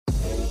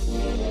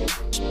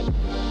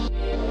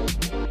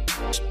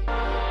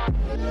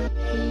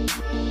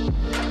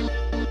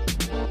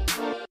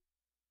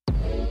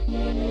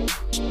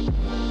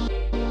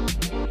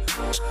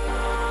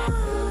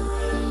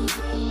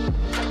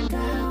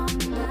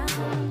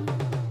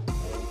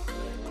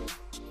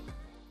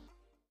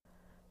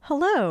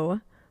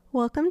Hello.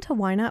 Welcome to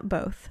Why Not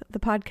Both, the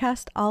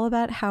podcast all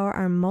about how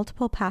our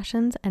multiple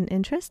passions and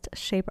interests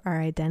shape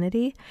our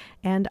identity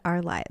and our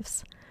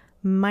lives.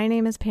 My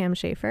name is Pam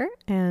Schaefer,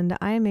 and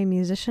I am a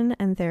musician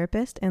and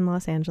therapist in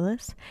Los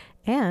Angeles,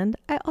 and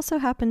I also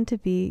happen to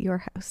be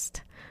your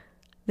host.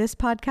 This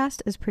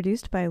podcast is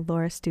produced by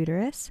Laura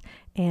Studeris,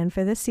 and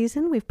for this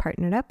season, we've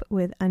partnered up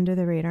with Under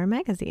the Radar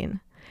magazine.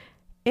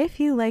 If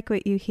you like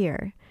what you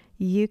hear,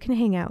 you can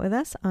hang out with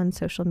us on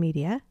social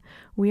media.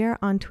 We are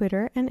on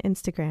Twitter and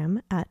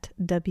Instagram at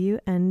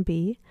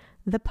WNB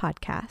the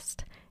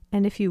podcast.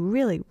 And if you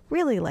really,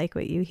 really like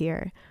what you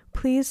hear,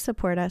 please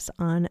support us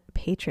on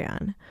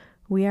Patreon.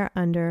 We are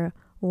under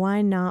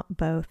Why Not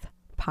Both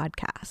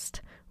podcast.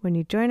 When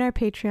you join our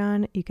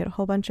Patreon, you get a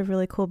whole bunch of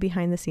really cool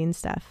behind the scenes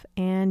stuff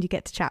and you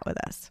get to chat with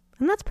us.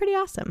 And that's pretty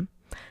awesome.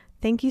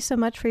 Thank you so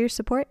much for your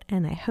support,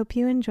 and I hope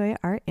you enjoy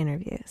our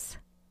interviews.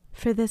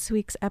 For this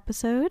week's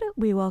episode,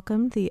 we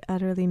welcomed the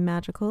utterly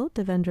magical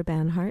Devendra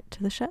Banhart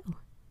to the show.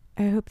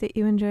 I hope that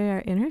you enjoy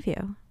our interview.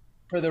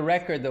 For the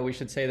record, though, we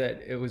should say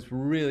that it was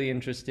really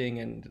interesting,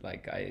 and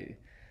I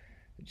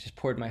just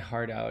poured my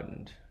heart out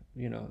and,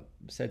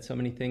 said so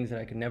many things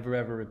that I could never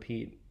ever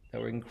repeat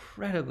that were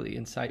incredibly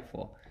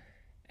insightful.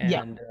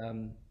 And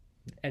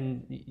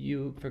and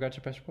you forgot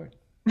to press record.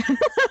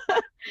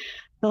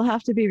 They'll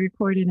have to be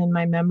recorded in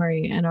my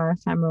memory and are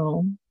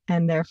ephemeral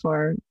and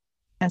therefore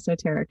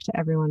esoteric to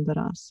everyone but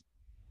us.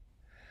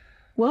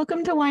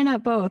 Welcome to Why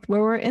Not Both,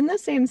 where we're in the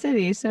same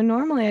city. So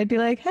normally I'd be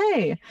like,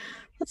 hey,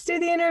 let's do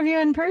the interview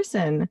in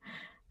person.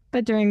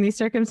 But during these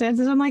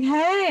circumstances, I'm like,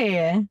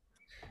 hey,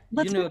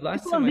 let's meet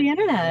people on the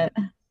internet.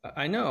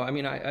 I know. I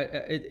mean,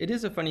 it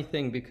is a funny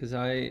thing because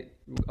I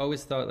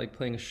always thought like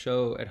playing a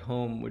show at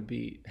home would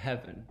be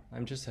heaven.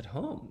 I'm just at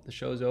home. The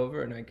show's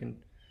over and I can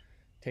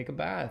take a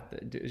bath.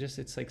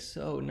 It's like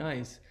so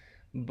nice.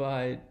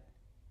 But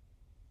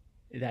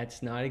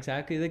that's not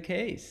exactly the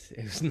case.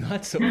 It was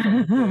not so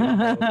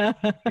fun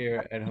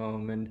here at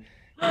home. And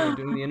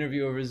doing the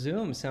interview over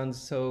Zoom sounds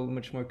so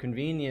much more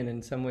convenient.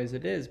 In some ways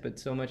it is, but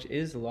so much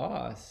is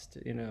lost.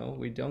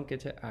 We don't get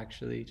to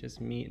actually just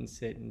meet and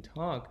sit and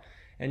talk.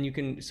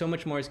 And so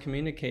much more is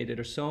communicated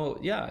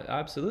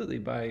absolutely,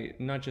 by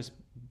not just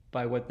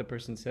by what the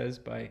person says,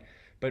 but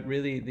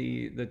really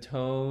the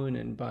tone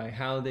and by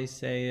how they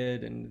say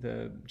it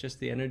and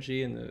just the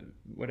energy and the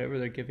whatever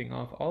they're giving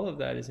off. All of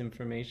that is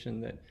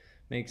information that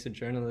makes a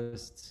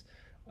journalist's,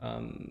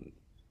 kind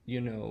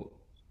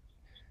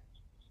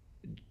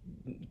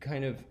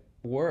of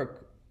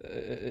work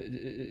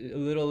a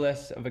little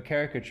less of a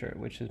caricature,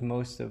 which is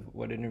most of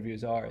what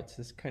interviews are. It's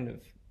this kind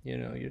of, you're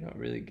not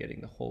really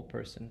getting the whole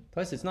person.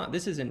 Plus,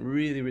 this isn't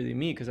really, really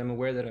me because I'm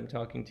aware that I'm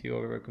talking to you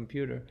over a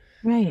computer.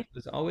 Right.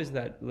 There's always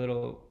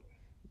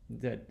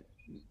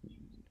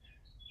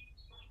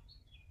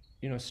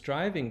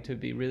striving to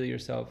be really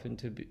yourself and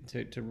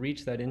to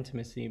reach that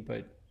intimacy,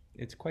 but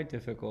it's quite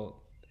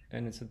difficult,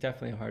 and it's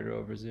definitely harder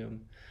over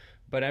Zoom.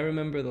 But I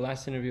remember the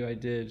last interview I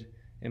did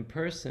in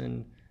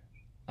person,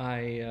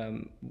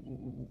 when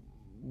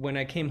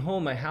I came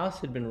home, my house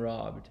had been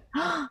robbed.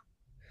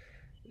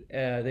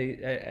 A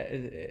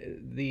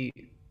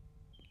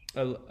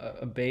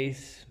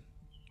base.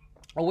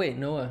 Oh wait,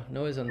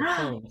 Noah's on the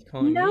phone. He's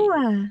calling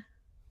Noah. me.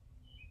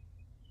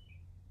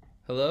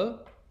 Hello?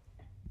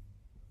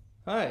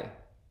 Hi.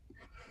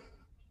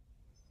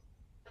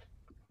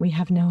 We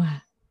have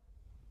Noah.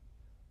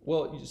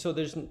 Well, so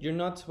you're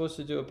not supposed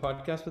to do a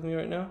podcast with me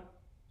right now?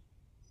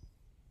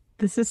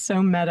 This is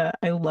so meta.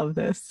 I love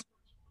this.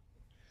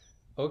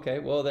 Okay,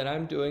 well then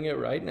I'm doing it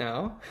right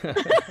now.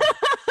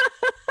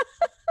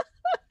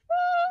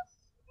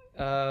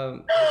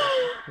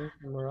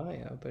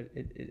 Mariah, but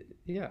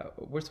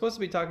we're supposed to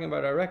be talking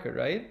about our record,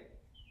 right?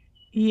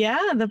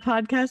 Yeah, the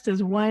podcast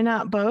is Why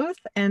Not Both,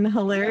 and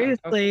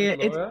hilariously,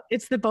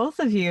 it's the both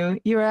of you.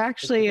 You are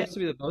actually it's supposed to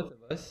be the both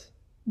of us.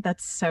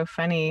 That's so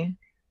funny.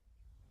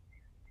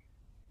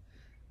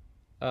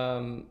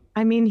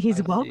 I mean,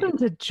 he's welcome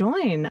to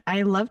join.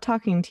 I love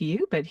talking to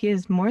you, but he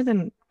is more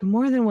than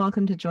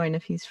welcome to join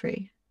if he's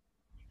free.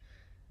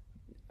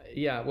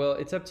 Yeah, well,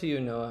 it's up to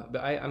you, Noah.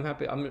 But I'm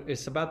happy.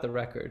 It's about the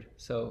record,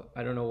 so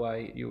I don't know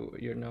why you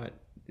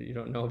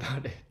don't know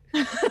about it.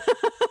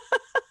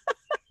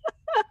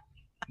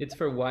 It's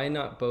for Why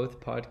Not Both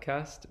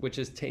podcast, which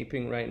is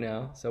taping right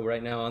now. So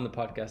right now on the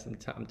podcast, I'm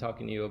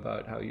talking to you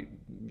about how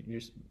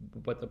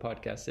what the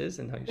podcast is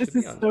and how you should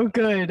be on.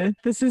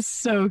 This is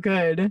so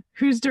good.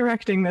 Who's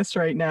directing this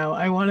right now?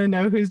 I want to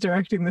know who's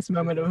directing this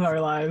moment of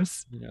our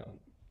lives.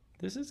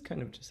 This is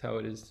kind of just how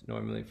it is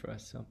normally for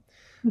us. So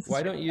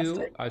why don't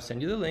I'll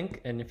send you the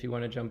link, and if you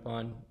want to jump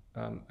on,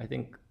 I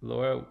think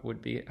Laura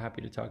would be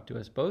happy to talk to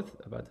us both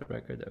about the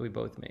record that we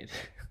both made.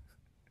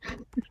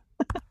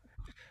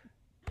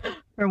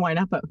 Or Why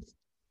Not Both?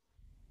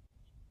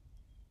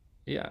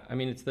 Yeah, I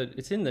mean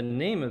it's in the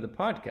name of the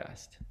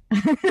podcast.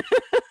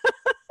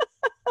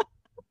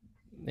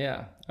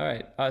 Yeah. All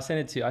right. I'll send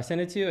it to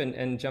you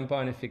and jump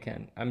on if you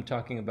can. I'm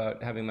talking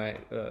about having my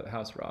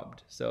house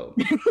robbed. So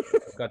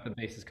I've got the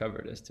bases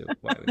covered as to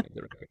why we made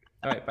the record.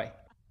 All right. Bye.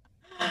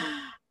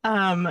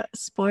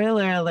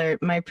 Spoiler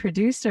alert, my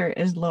producer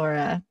is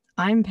Laura.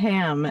 I'm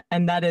Pam,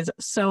 and that is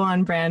so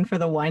on brand for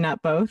the Why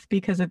Not Both,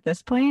 because at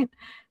this point,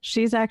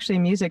 she's actually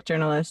a music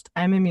journalist.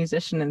 I'm a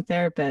musician and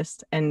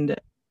therapist, and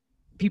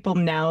people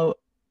now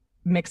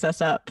mix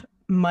us up,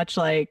 much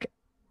like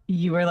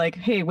you were like,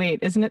 hey, wait,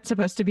 isn't it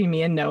supposed to be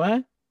me and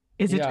Noah?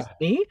 Is it just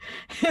Yeah. me?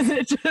 Is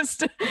it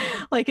just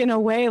like in a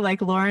way,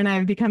 like Laura and I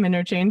have become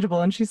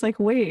interchangeable? And she's like,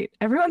 wait,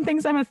 everyone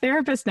thinks I'm a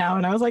therapist now.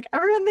 And I was like,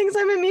 everyone thinks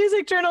I'm a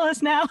music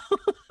journalist now.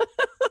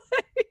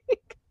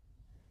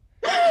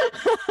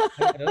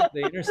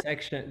 The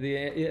intersection,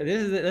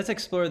 let's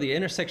explore the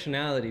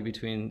intersectionality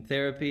between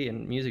therapy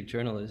and music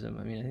journalism.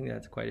 I mean, I think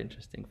that's quite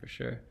interesting for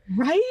sure.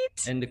 Right?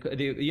 And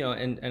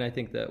and I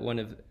think that one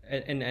of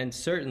and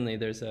certainly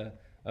there's a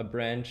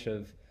branch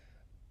of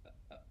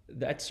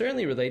that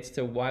certainly relates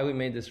to why we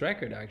made this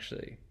record,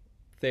 actually.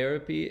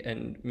 Therapy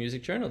and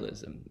music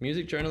journalism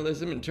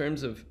in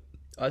terms of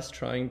us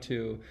trying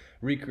to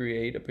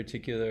recreate a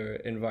particular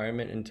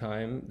environment and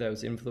time that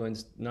was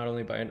influenced not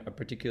only by a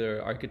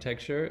particular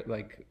architecture,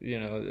 like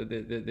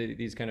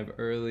these kind of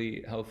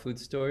early health food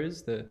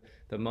stores, the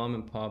mom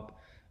and pop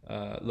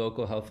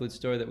local health food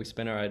store that we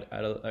spent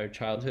our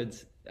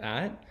childhoods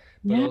at,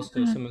 but Yeah.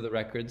 also some of the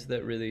records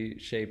that really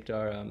shaped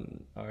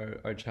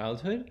our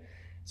childhood.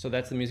 So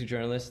that's the music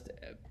journalist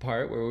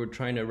part, where we're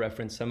trying to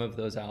reference some of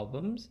those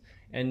albums.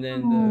 And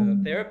then the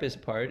Oh,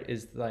 therapist part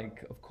is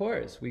like, of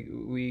course,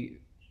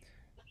 we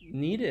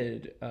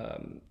needed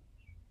an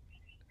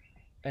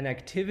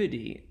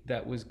activity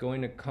that was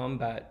going to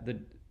combat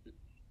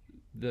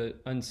the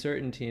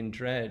uncertainty and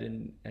dread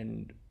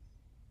and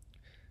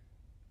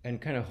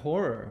kind of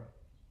horror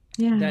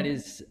yeah. that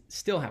is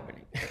still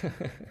happening.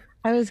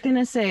 I was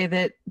gonna say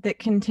that that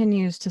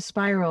continues to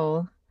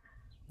spiral.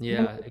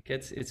 Yeah,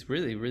 it's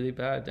really, really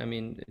bad. I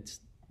mean,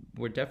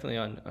 we're definitely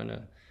on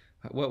a,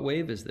 what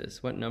wave is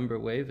this? What number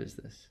wave is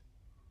this?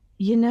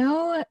 You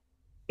know,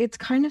 it's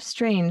kind of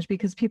strange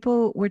because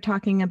people were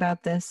talking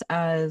about this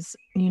as,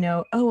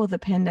 oh, well, the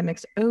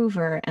pandemic's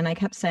over. And I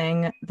kept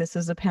saying, this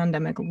is a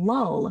pandemic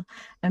lull.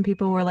 And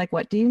people were like,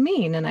 what do you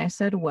mean? And I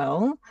said,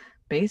 well,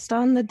 based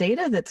on the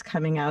data that's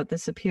coming out,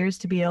 this appears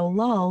to be a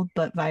lull,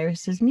 but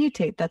viruses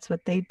mutate. That's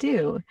what they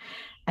do.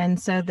 And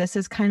so this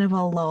is kind of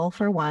a lull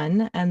for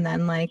one. And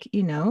then, like,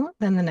 then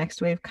the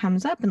next wave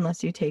comes up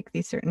unless you take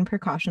these certain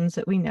precautions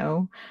that we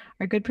know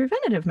are good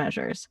preventative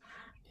measures.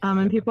 And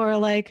Yeah. people are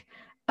like,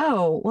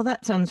 oh, well,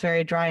 that sounds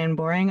very dry and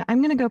boring. I'm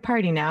going to go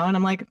party now. And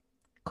I'm like,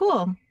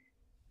 cool.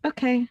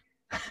 Okay.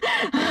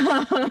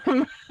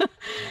 um,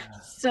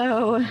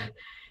 so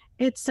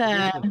it's,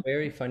 It is a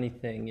very funny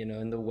thing,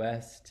 in the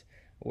West,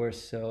 we're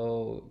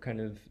so kind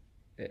of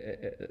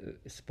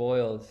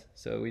spoiled.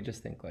 So we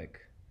just think like,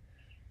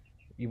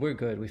 we're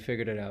good. We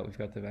figured it out. We've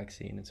got the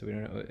vaccine. And so we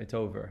don't know. It's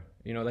over.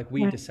 Like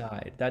we right,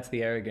 decide. That's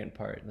the arrogant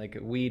part. Like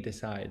we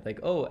decide. Like,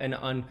 oh, and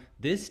on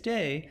this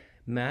day,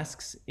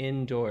 masks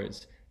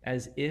indoors,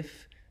 as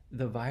if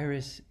the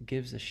virus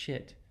gives a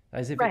shit.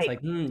 As if it's right.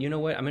 like, you know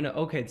what?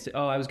 Okay.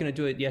 I was gonna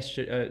do it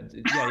yesterday.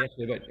 Yeah,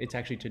 yesterday, but it's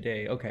actually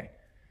today. Okay.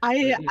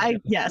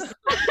 Yes.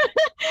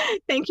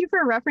 Thank you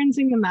for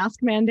referencing the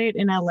mask mandate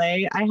in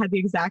LA. I had the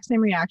exact same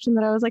reaction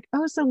that I was like,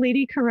 oh, so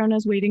Lady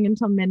Corona's waiting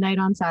until midnight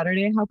on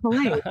Saturday. How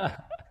polite.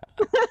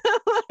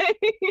 Like,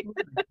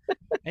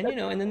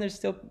 And then there's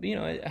still,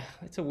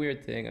 it's a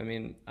weird thing. I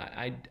mean,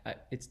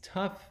 it's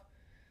tough.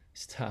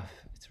 It's tough.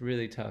 It's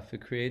really tough.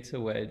 It creates a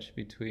wedge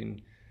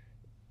between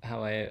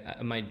how I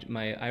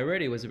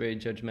already was a very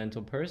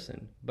judgmental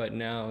person, but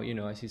now,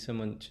 I see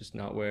someone just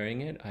not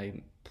wearing it.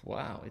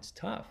 Wow, it's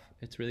tough.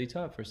 It's really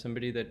tough for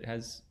somebody that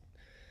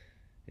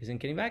isn't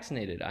getting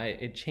vaccinated.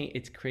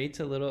 It creates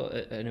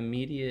an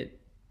immediate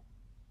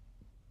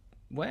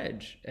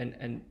wedge,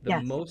 and the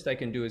yes. most I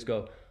can do is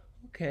go,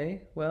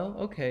 okay, well,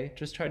 okay,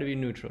 just try to be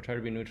neutral,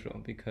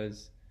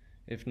 because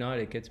if not,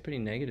 it gets pretty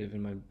negative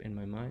in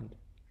my mind.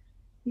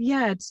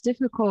 Yeah, it's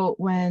difficult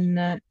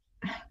when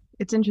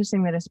it's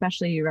interesting that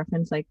especially you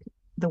reference like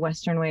the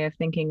Western way of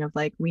thinking of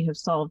like we have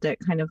solved it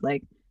kind of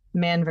like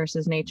man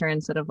versus nature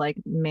instead of like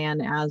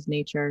man as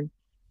nature.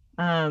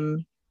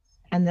 Um,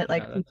 and that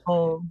like Yeah, that's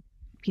right.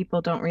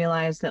 people don't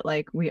realize that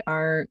like we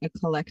are a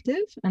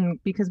collective and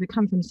because we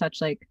come from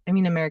such like I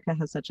mean America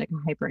has such like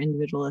a hyper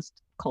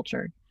individualist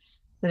culture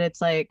that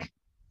it's like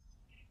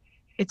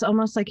it's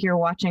almost like you're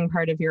watching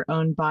part of your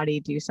own body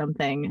do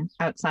something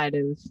outside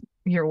of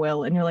your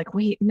will and you're like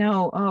wait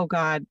no oh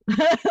god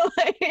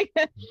like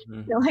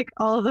Mhm. you're like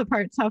all of the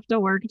parts have to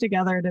work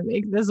together to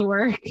make this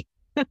work.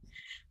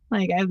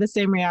 Like I have the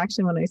same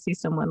reaction when I see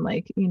someone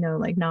like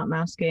like not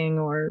masking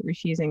or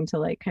refusing to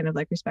like kind of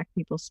like respect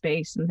people's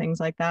space and things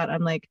like that.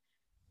 I'm like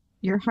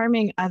you're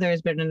harming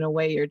others but in a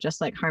way you're just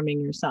like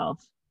harming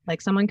yourself.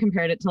 Like someone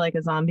compared it to like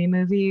a zombie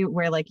movie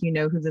where like who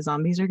the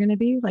zombies are going to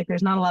be, like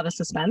there's not a lot of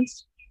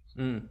suspense.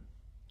 Mm.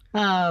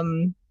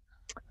 um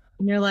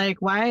and you're like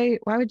why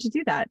would you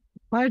do that,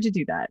 why would you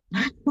do that?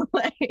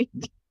 Like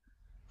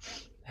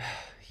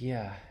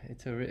Yeah,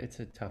 it's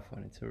a tough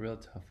one. It's a real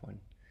tough one.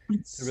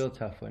 It's a it's real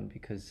tough one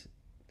because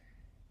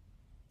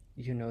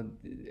you know,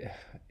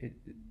 it,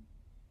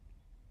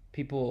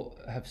 people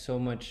have so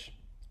much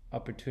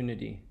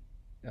opportunity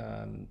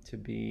to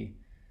be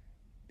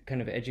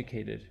kind of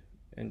educated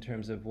in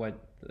terms of what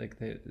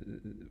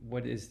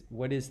is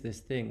this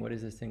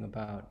thing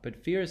about.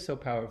 But fear is so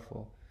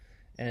powerful,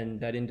 and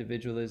that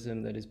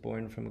individualism that is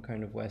born from a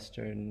kind of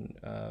Western,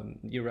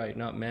 you're right,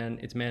 not man,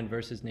 it's man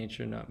versus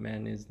nature, not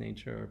man is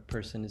nature or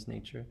person is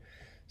nature.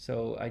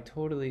 So I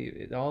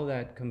totally, all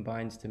that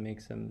combines to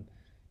make some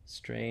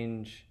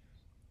strange,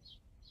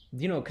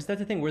 you know, because that's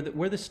the thing,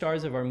 we're the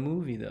stars of our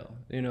movie, though,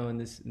 you know, in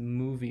this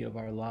movie of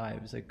our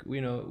lives, like,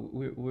 you know,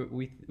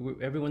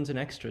 everyone's an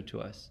extra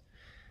to us.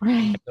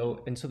 Right.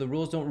 And so the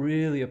rules don't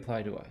really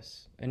apply to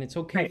us, and it's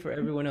okay Right. for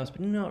everyone else,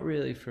 but not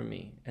really for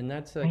me. And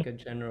that's like Right. a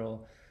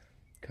general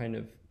kind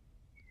of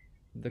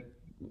the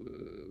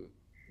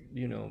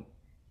you know,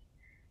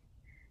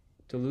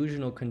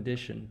 delusional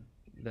condition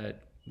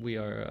that we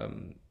are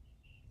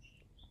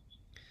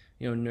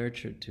you know,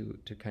 nurtured to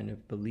kind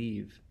of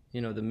believe. You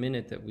know, the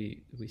minute that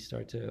we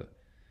start to,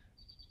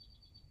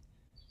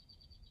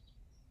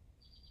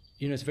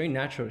 you know, it's very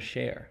natural to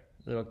share.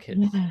 Little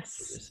kids,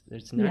 Yes. it's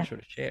Yes.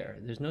 natural to share.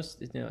 There's no,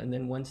 you know, and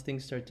then once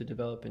things start to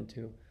develop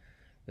into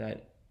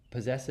that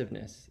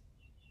possessiveness,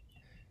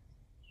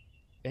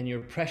 and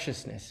your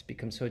preciousness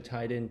becomes so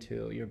tied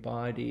into your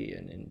body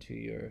and into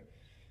your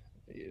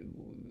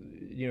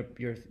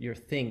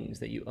things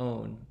that you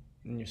own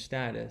and your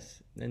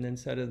status, and then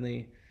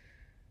suddenly,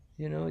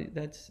 you know,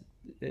 that's,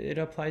 it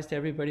applies to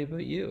everybody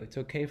but you. It's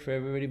okay for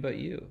everybody but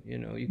you. You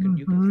know, you can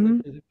slip Hmm.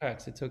 through the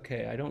cracks. It's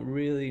okay. I don't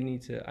really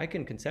need to. I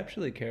can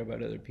conceptually care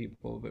about other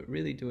people, but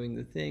really doing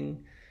the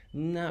thing,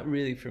 not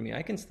really for me.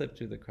 I can slip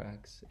through the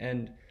cracks.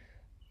 And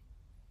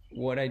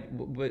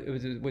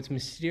what's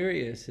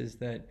mysterious is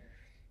that,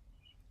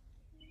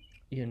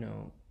 you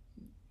know,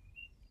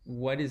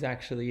 what is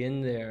actually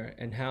in there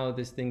and how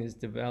this thing is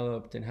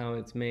developed and how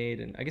it's made.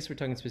 And I guess we're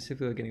talking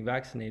specifically about getting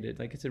vaccinated.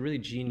 Like, it's a really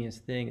genius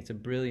thing. It's a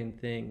brilliant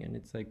thing. And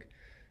it's like,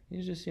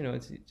 you just, you know,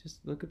 it's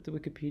just look up the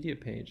Wikipedia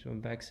page on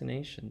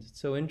vaccinations.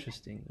 It's so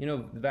interesting. You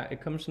know,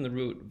 it comes from the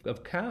root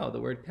of cow, the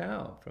word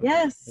cow, from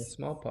Yes.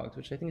 smallpox,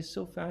 which I think is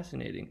so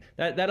fascinating.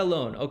 That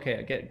alone,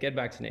 okay, get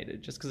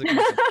vaccinated just because it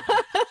comes from,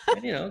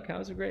 and you know,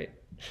 cows are great.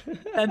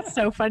 That's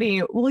so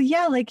funny. Well,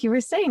 yeah, like you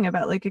were saying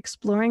about like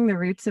exploring the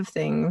roots of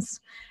things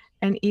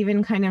and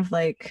even kind of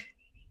like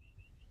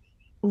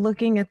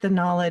looking at the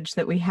knowledge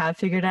that we have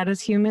figured out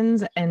as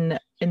humans, and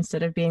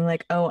instead of being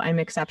like, oh, I'm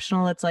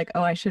exceptional, it's like,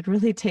 oh, I should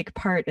really take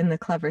part in the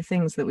clever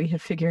things that we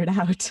have figured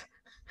out.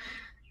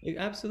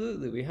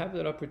 Absolutely, we have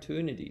that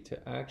opportunity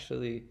to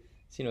actually,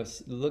 you know,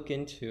 look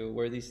into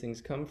where these things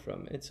come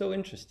from. It's so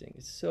interesting.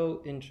 It's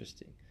so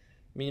interesting.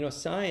 I mean, you know,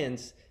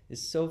 science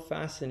is so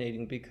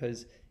fascinating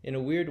because, in a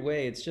weird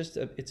way,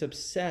 it's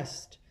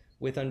obsessed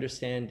with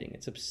understanding.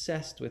 It's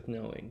obsessed with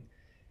knowing.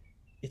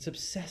 It's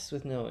obsessed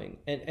with knowing.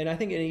 And I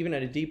think even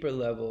at a deeper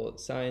level,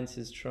 science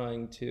is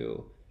trying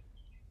to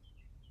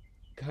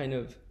kind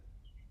of,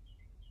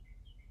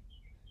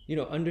 you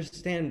know,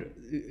 understand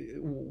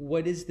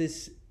what is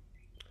this,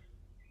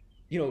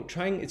 you know,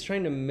 it's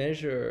trying to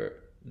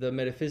measure the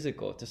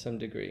metaphysical to some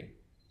degree.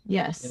 You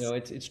Yes. know,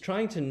 it's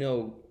trying to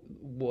know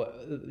what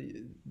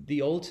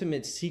the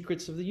ultimate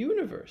secrets of the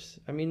universe.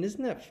 I mean,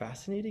 isn't that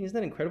fascinating? Isn't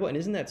that incredible? And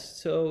isn't that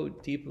so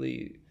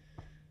deeply,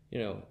 you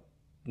know,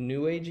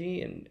 new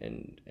agey and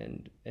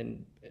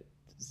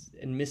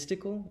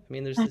mystical? I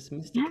mean, there's this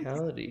Yes.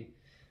 mysticality,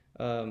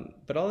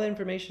 but all that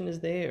information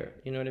is there.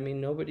 You know what I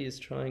mean? Nobody is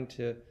trying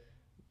to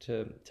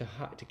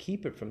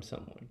keep it from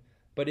someone,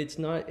 but it's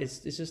not.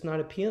 It's just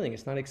not appealing.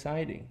 It's not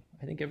exciting.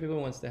 I think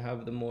everyone wants to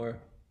have the more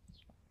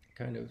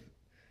kind of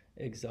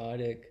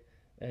exotic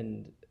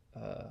and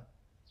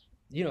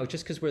you know,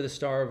 just because we're the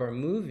star of our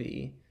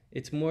movie,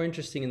 it's more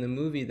interesting in the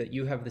movie that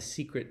you have the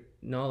secret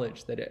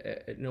knowledge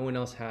that no one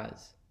else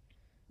has,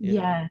 you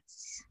know.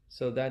 Yes.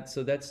 So that's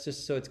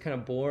just, so it's kind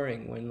of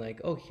boring when, like,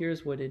 oh,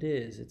 here's what it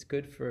is. It's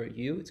good for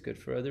you, it's good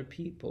for other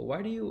people.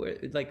 Why do you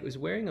like, is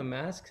wearing a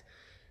mask,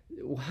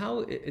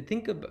 how,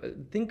 think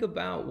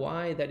about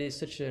why that is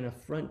such an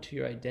affront to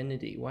your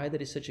identity, why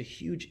that is such a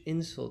huge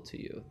insult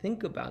to you.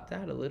 Think about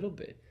that a little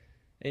bit.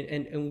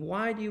 And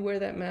why do you wear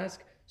that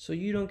mask? So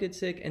you don't get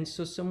sick, and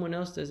so someone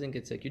else doesn't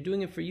get sick. You're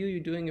doing it for you, you're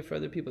doing it for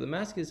other people. The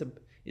mask is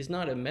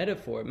not a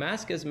metaphor.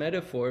 Mask as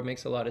metaphor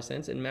makes a lot of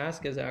sense, and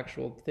mask as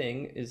actual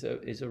thing is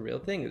a real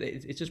thing.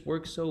 It just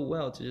works so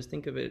well to just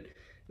think of it.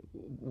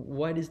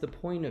 What is the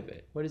point of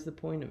it? What is the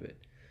point of it?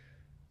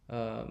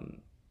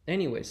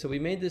 Anyway, so we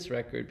made this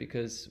record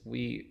because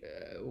we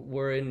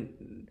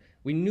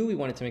knew we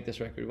wanted to make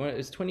this record.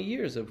 It's 20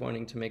 years of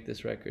wanting to make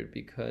this record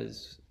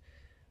because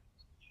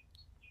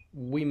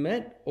we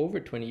met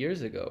over 20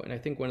 years ago, and I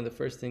think one of the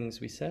first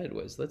things we said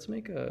was, let's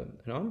make an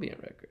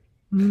ambient record.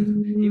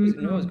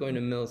 Noah was Mm. going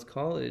to Mills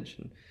College,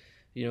 and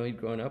you know, he'd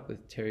grown up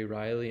with Terry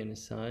Riley and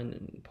his son,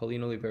 and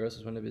Pauline Oliveros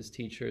was one of his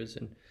teachers,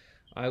 and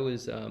I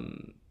was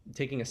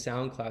taking a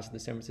sound class at the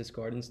San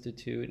Francisco Art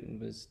Institute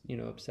and was, you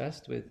know,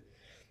 obsessed with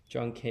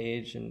John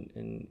Cage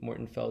and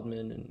Morton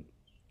Feldman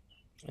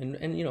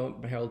and you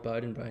know, Harold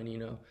Budd and Brian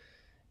Eno.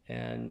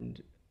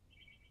 and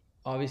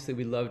obviously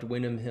we loved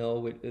Wyndham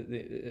Hill,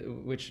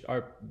 which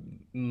our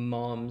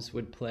moms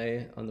would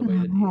play on the way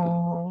to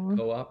the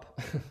co-op.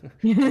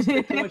 We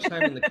spent so much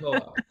time in the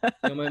co-op.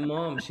 My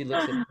mom, she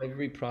looks at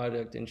every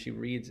product and she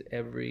reads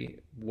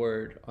every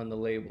word on the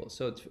label.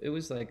 So it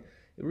was like,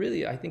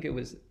 really, I think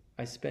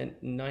I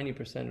spent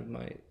 90% of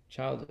my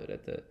childhood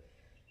at the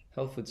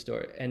health food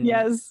store. And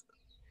yes.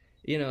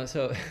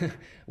 So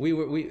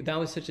that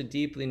was such a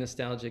deeply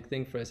nostalgic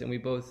thing for us, and we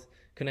both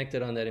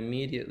connected on that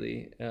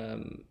immediately.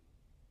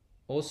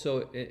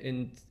 Also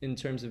in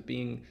terms of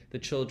being the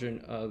children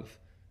of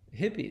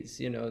hippies,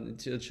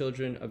 the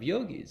children of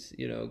yogis.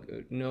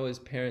 Noah's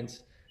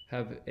parents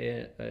have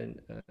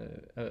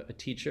a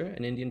teacher,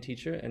 an Indian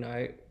teacher, and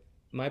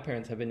my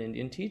parents have an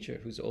Indian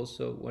teacher who's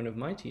also one of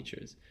my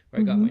teachers,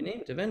 where I got my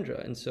name,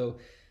 Devendra. And so,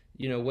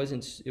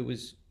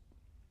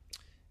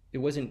 it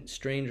wasn't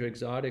strange or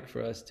exotic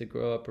for us to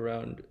grow up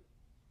around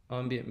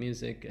ambient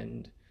music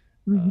and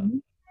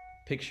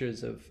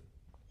pictures of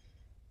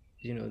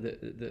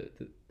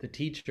the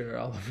teacher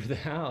all over the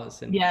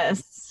house. And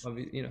yes,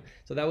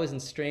 so that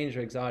wasn't strange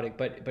or exotic,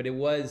 but it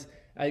was,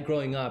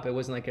 growing up, it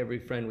wasn't like every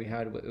friend we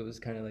had, it was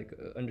kind of like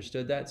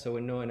understood that. So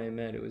when Noah and I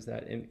met, it was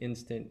that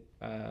instant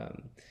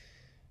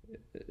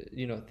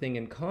thing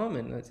in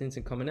common, that's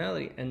instant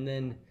commonality. And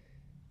then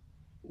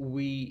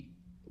we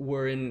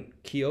were in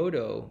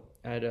Kyoto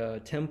at a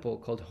temple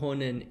called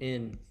Honen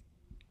Inn,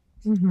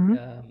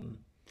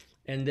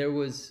 and there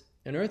was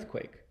an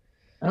earthquake.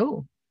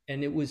 Oh.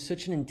 And it was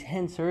such an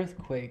intense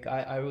earthquake.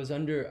 I was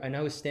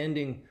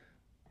standing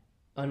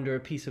under a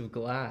piece of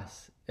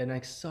glass, and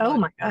I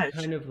saw it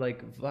kind of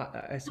like,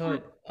 I saw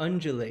it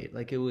undulate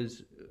like it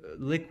was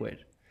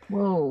liquid.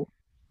 Whoa.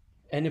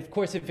 And of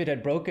course, if it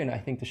had broken, I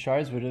think the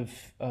shards would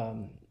have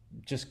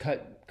just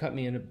cut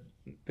me in a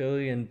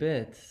billion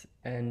bits.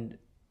 And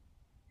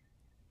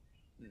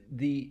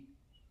the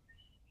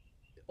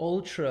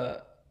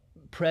ultra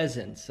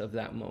presence of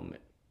that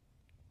moment,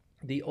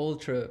 the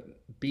ultra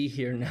be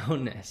here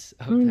nowness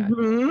of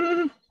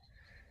that,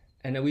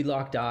 and then we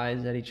locked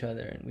eyes at each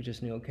other, and we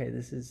just knew, okay,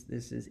 this is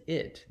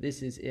it, and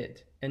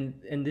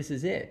this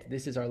is it.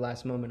 This is our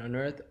last moment on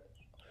earth,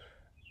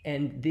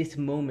 and this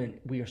moment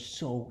we are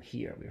so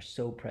here, we are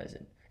so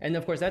present. And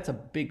of course, that's a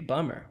big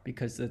bummer,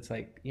 because it's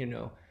like,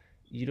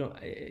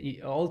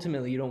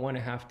 ultimately you don't want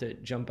to have to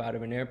jump out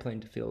of an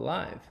airplane to feel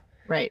alive,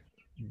 right?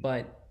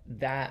 But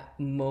that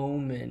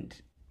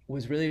moment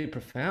was really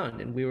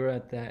profound, and we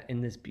were in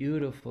this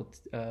beautiful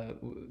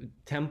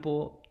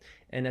temple,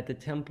 and at the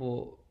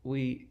temple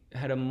we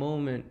had a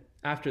moment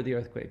after the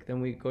earthquake.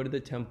 Then we go to the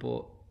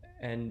temple,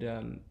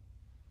 and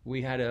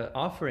we had an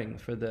offering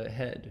for the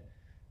head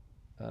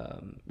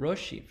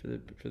Roshi,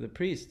 for the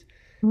priest,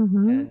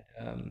 and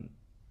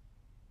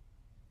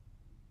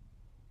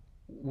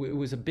it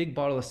was a big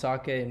bottle of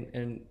sake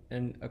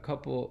and a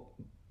couple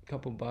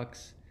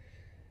bucks,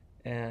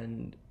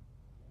 and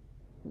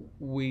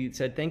we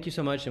said thank you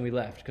so much, and we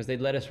left, because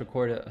they'd let us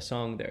record a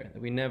song there that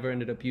we never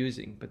ended up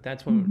using. But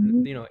that's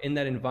when in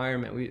that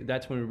environment,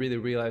 that's when we really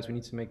realized we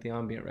need to make the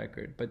ambient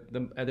record. But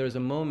there was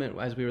a moment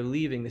as we were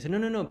leaving, they said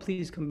no,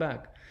 please come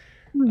back.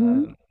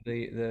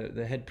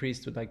 The head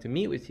priest would like to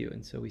meet with you.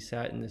 And so we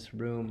sat in this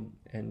room,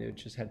 and it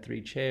just had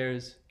 3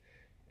 chairs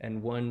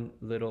and one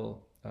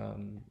little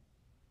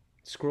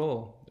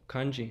scroll,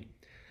 kanji,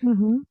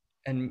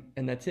 and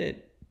that's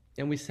it.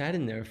 And we sat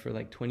in there for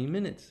like 20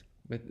 minutes.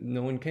 But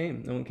no one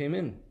came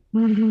in.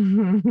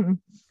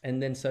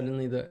 And then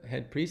suddenly the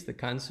head priest, the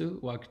kansu,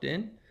 walked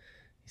in.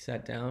 He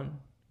sat down.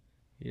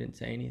 He didn't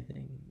say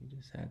anything. He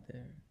just sat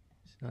there,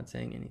 just not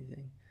saying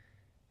anything.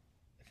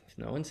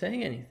 No one's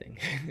saying anything.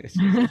 It's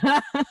just,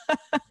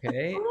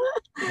 okay.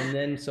 And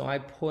then so I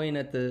point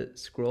at the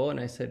scroll and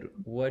I said,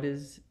 what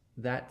does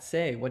that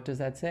say? What does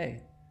that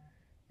say?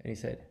 And he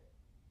said,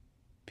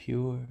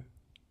 pure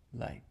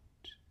light.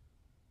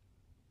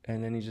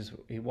 And then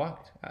he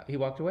walked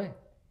away.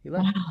 He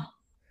left. Wow.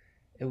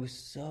 It was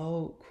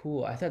so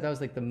cool. I thought that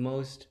was like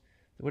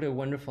what a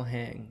wonderful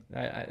hang.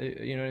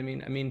 You know what I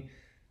mean? I mean,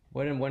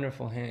 what a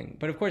wonderful hang.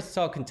 But of course, it's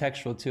all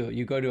contextual too.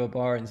 You go to a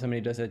bar and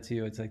somebody does that to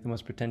you, it's like the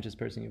most pretentious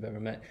person you've ever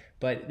met.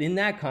 But in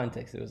that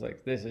context, it was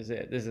like, this is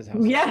it. This is how.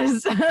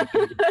 Yes.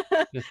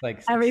 Just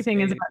like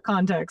everything is about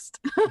context.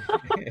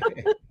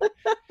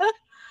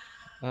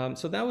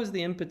 So that was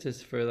the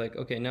impetus for like,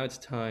 okay, now it's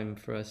time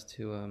for us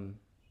to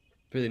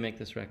really make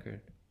this record.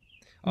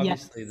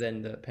 Obviously,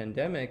 then the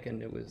pandemic, and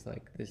it was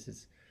like, this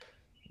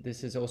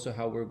is also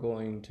how we're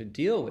going to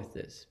deal with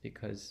this,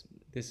 because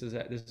this is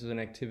an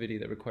activity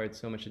that required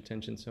so much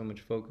attention, so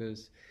much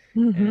focus.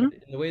 And in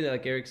the way that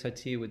like Erik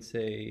Satie would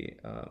say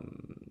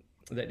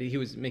that he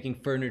was making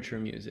furniture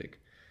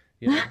music,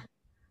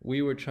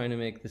 we were trying to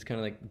make this kind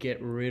of like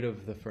get rid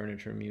of the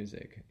furniture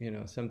music,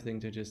 something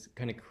to just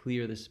kind of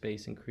clear the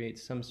space and create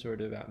some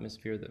sort of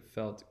atmosphere that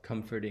felt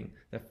comforting,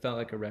 that felt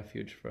like a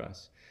refuge for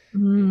us.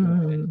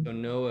 And so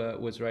Noah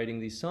was writing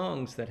these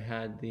songs that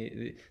had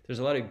there's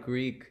a lot of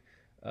Greek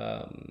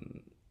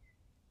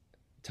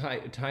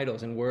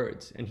titles and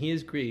words, and he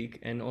is Greek,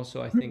 and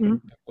also I think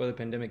Mm-hmm. before the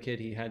pandemic hit,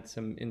 he had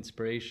some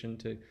inspiration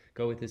to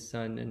go with his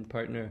son and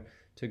partner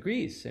to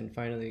Greece, and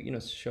finally,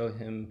 show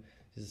him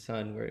his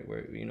son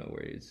where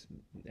his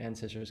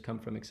ancestors come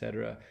from,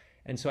 etc.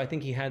 And so I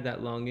think he had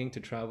that longing to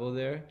travel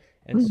there,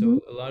 and Mm-hmm.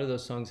 so a lot of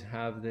those songs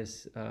have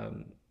this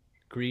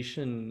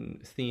Grecian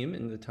theme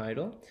in the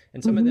title,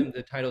 and some of Mm-hmm. them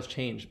the titles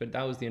changed, but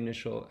that was the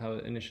initial how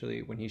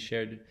initially when he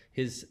shared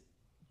his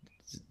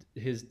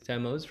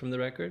demos from the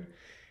record.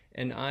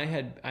 And I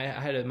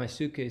had my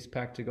suitcase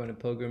packed to go on a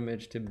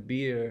pilgrimage to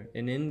Bir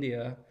in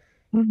India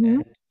Mm-hmm.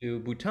 and to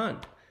Bhutan,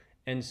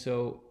 and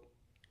so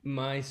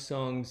my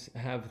songs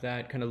have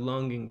that kind of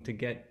longing to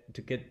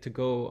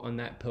go on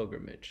that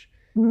pilgrimage.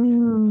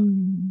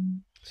 Mm-hmm.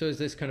 So is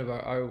this kind of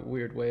our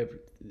weird way of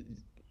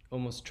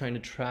almost trying to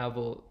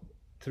travel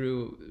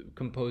through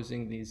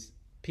composing these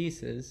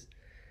pieces,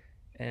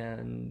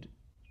 and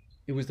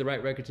it was the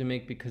right record to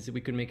make because we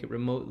could make it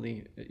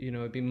remotely.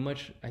 It'd be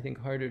much, I think,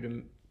 harder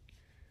to.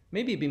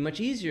 Maybe it'd be much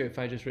easier if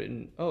I just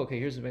written, oh, okay,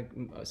 here's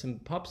some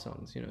pop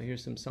songs.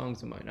 Here's some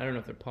songs of mine. I don't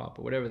know if they're pop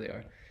or whatever they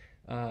are.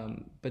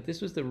 But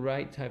this was the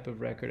right type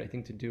of record, I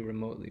think, to do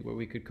remotely, where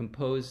we could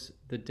compose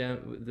the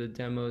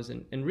demos,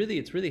 and really,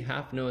 it's really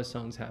half Noah's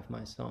songs, half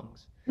my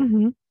songs,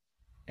 Mm-hmm.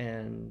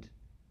 and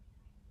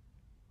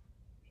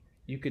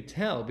you could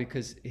tell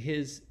because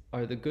his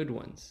are the good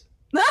ones.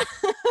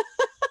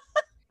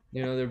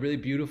 They're really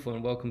beautiful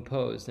and well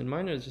composed, and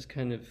mine are just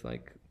kind of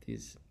like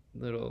these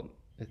little.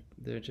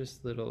 They're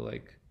just little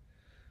like.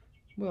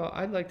 Well,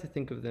 I'd like to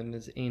think of them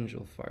as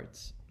angel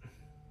farts.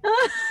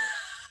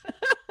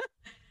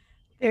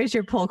 There's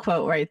your pull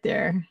quote right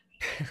there.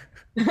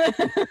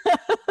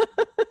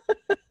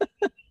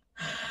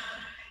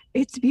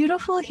 It's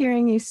beautiful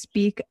hearing you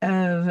speak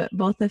of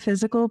both the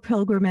physical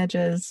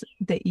pilgrimages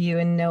that you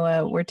and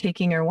Noah were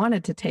taking or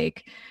wanted to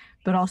take,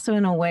 but also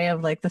in a way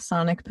of like the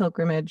sonic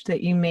pilgrimage that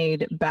you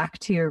made back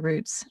to your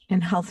roots in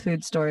health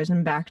food stores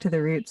and back to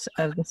the roots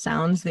of the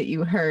sounds that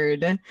you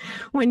heard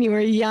when you were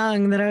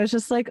young. That I was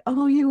just like,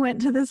 oh, you went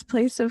to this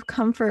place of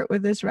comfort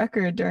with this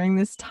record during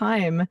this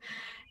time.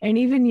 And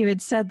even you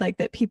had said like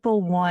that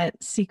people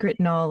want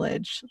secret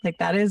knowledge. Like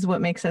that is what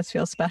makes us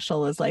feel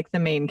special, is like the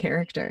main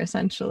character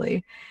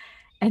essentially.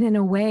 And in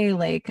a way,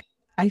 like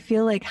I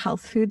feel like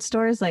health food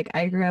stores, like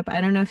I grew up, I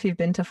don't know if you've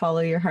been to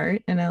Follow Your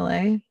Heart in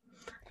LA.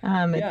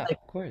 It's Yeah, like,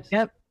 of course.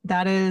 yep,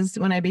 that is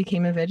when I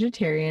became a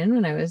vegetarian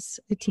when I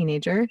was a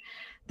teenager.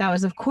 That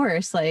was, of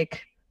course,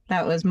 like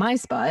that was my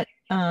spot.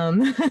 Like,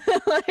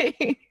 Of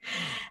course,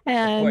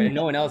 and and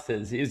no one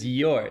else's is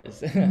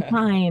yours.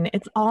 mine.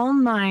 It's all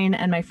mine.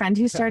 And my friend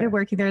who started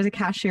working there as a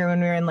cashier when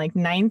we were in like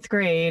ninth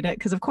grade,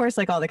 because of course,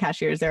 like all the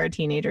cashiers there are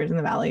teenagers in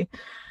the valley.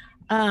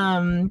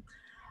 Um,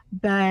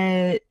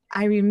 but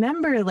I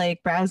remember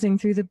like browsing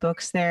through the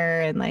books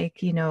there, and like,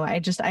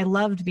 I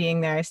loved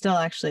being there. I still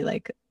actually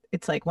like,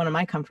 it's like one of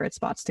my comfort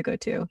spots to go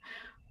to.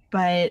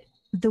 But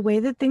the way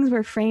that things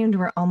were framed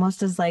were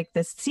almost as like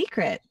this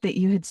secret that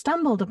you had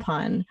stumbled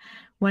upon,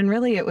 when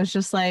really it was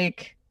just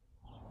like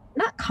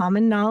not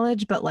common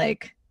knowledge, but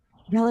like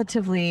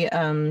relatively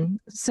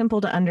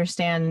simple to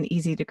understand and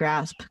easy to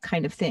grasp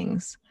kind of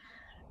things.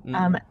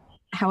 Um, Mm.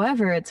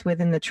 However, it's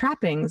within the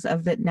trappings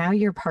of that now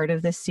you're part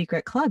of this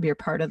secret club. You're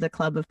part of the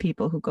club of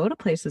people who go to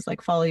places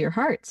like Follow Your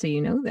Heart. So you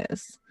know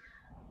this.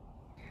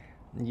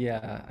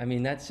 Yeah, I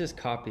mean that's just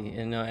copy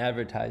and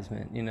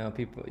advertisement.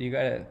 People, you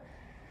gotta.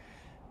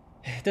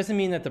 It doesn't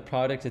mean that the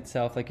product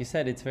itself, like you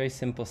said, it's very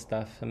simple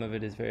stuff. Some of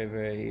it is very,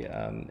 very,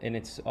 and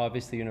it's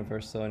obviously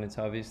universal, and it's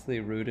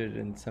obviously rooted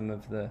in some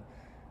of the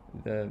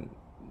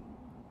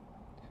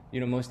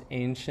most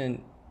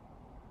ancient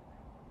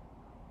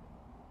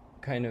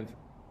kind of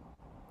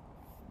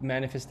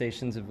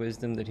manifestations of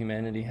wisdom that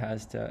humanity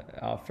has to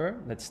offer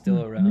that's still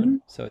Mm-hmm.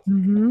 around. So it's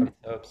Mm-hmm. quite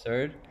so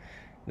absurd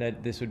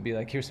that this would be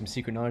like, here's some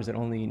secret knowledge that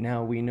only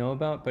now we know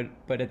about.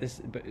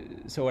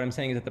 So what I'm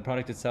saying is that the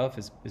product itself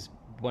is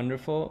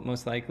wonderful,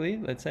 most likely,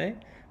 let's say,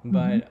 Mm-hmm.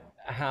 but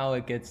how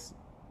it gets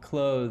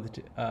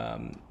clothed,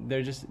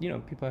 they're just,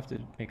 people have to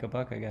make a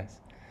buck, I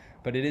guess.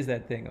 But it is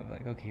that thing of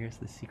like, okay, here's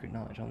the secret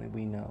knowledge only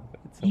we know. But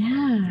it's so funny.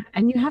 Yeah.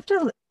 And you have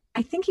to,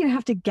 I think you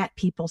have to get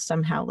people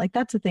somehow. Like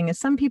that's the thing, is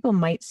some people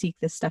might seek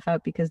this stuff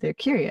out because they're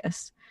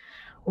curious,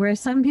 whereas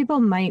some people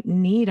might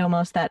need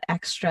almost that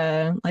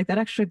extra, like that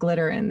extra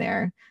glitter in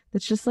there.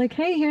 That's just like,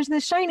 hey, here's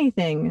this shiny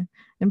thing.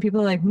 And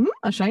people are like,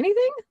 a shiny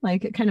thing?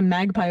 Like it kind of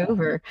magpie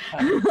over.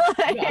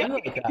 Yeah, I'm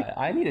like that.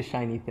 I need a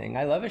shiny thing.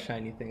 I love a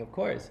shiny thing, of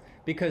course,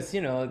 because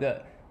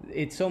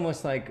it's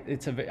almost like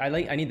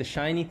I need the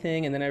shiny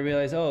thing, and then I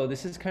realize, oh,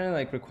 this is kind of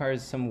like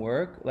requires some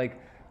work, like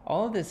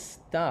all of this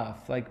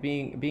stuff, like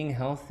being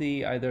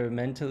healthy, either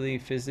mentally,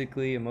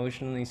 physically,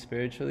 emotionally,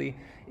 spiritually.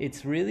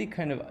 It's really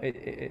kind of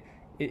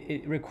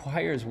it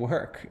requires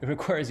work. It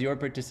requires your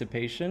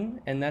participation,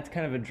 and that's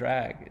kind of a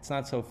drag. It's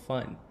not so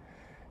fun.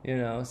 you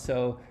know.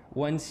 So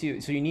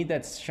so you need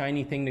that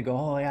shiny thing to go,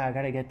 oh yeah, I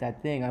gotta get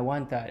that thing, I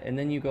want that, and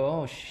then you go,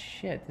 oh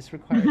shit, this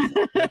requires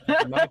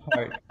on my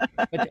part.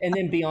 But and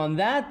then beyond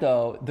that,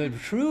 though, the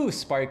true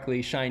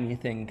sparkly shiny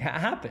thing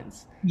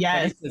happens. But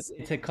Yes.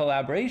 it's a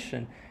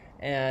collaboration,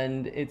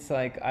 and it's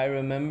like I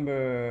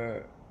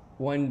remember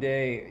one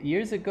day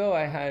years ago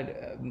I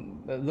had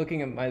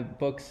looking at my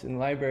books in the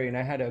library, and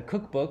I had a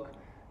cookbook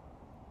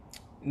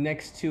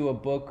next to a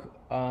book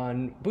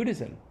on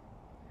Buddhism.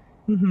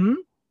 Mm-hmm.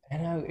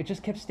 And it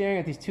just kept staring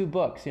at these two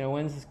books. You know,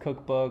 one's this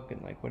cookbook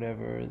and like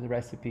whatever, the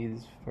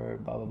recipes for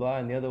blah, blah, blah.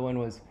 And the other one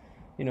was,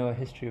 you know, a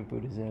history of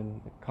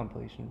Buddhism, a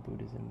compilation of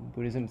Buddhism,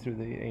 Buddhism through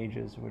the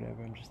ages or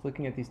whatever. I'm just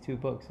looking at these two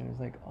books and it's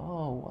like,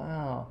 oh,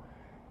 wow.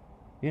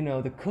 You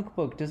know, the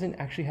cookbook doesn't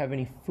actually have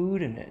any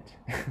food in it.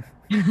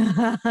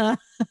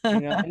 You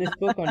know, and this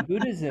book on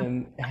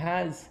Buddhism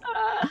has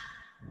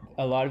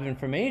a lot of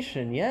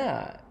information,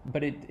 yeah,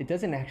 but it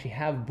doesn't actually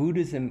have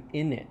Buddhism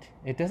in it.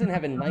 It doesn't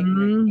have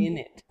enlightenment in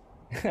it.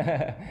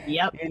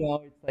 Yep. You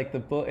know, it's like the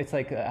book. It's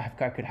like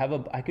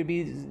I could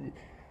be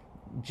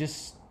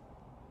just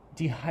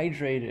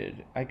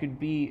dehydrated. I could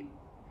be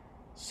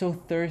so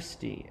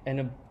thirsty, and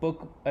a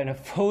book and a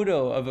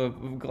photo of a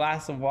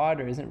glass of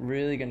water isn't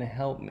really going to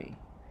help me.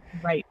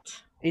 Right.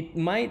 It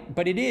might,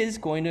 but it is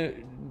going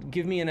to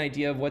give me an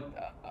idea of what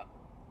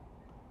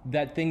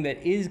that thing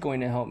that is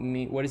going to help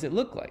me. What does it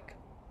look like?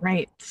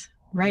 Right.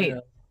 Right. You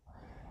know?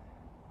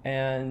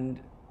 And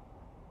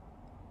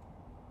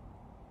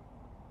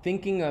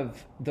thinking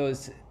of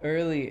those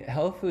early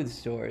health food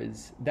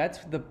stores, that's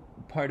the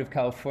part of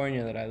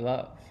California that I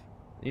love.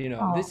 You know,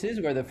 Oh. this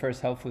is where the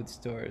first health food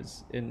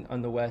stores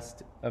on the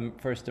West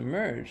first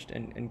emerged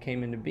and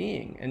came into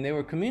being. And they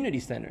were community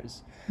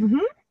centers. Mm-hmm.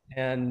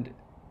 And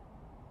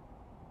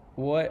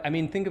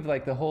think of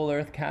like the Whole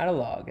Earth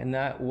catalog and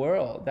that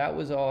world. That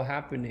was all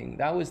happening.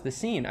 That was the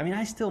scene. I mean,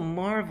 I still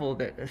marvel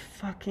that a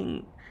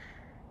fucking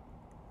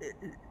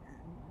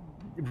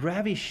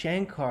Ravi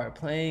Shankar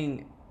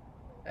playing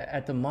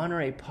at the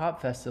Monterey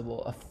Pop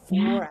Festival, a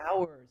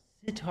 4-hour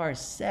sitar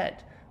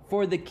set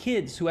for the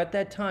kids who at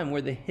that time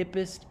were the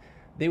hippest,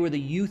 they were the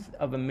youth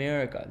of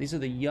America. These are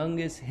the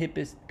youngest,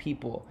 hippest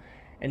people.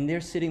 And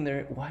they're sitting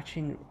there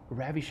watching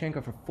Ravi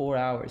Shankar for 4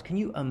 hours. Can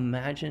you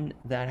imagine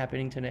that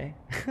happening today?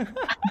 You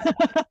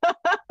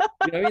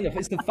know what I mean?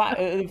 It's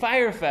the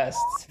Fire Fest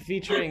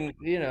featuring,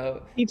 you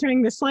know.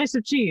 Featuring the slice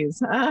of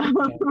cheese.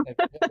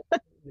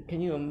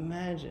 Can you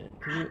imagine?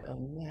 Can you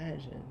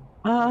imagine?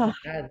 Uh, How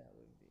bad that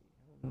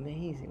would be.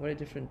 Amazing. What a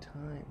different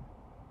time.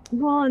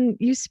 well, and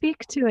you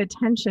speak to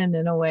attention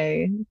in a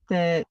way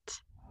that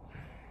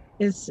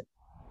is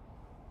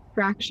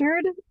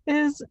fractured,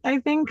 is I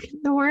think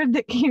the word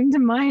that came to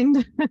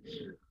mind.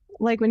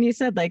 Like when you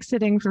said like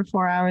sitting for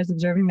 4 hours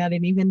observing that,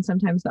 and even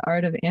sometimes the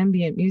art of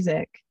ambient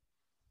music,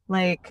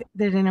 like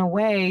that in a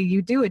way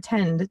you do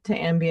attend to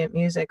ambient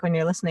music when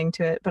you're listening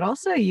to it, but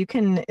also you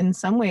can in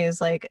some ways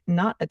like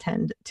not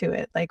attend to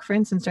it. Like for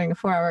instance, during a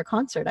 4-hour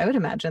concert, I would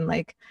imagine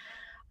like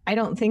I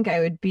don't think I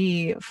would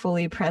be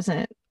fully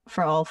present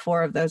for all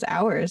 4 of those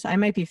hours. I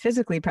might be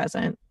physically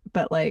present,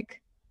 but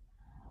like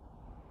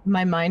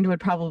my mind would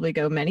probably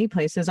go many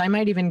places. I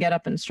might even get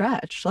up and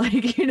stretch.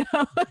 Like, you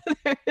know,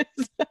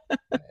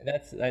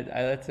 That's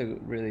a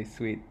really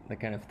sweet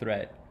kind of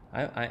threat.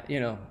 You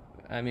know,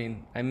 I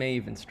mean, I may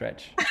even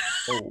stretch.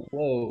 Oh,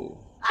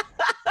 whoa.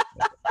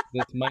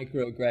 This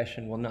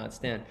microaggression will not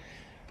stand.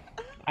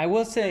 I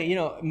will say, you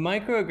know,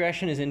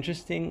 microaggression is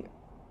interesting,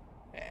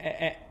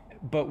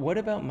 but what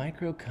about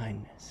micro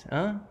kindness?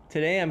 Huh?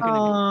 Today I'm going to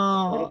be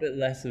a little bit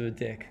less of a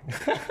dick.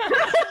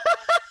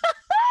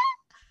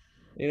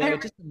 You know,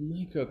 just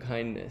micro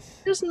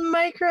kindness. Just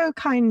micro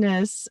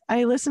kindness.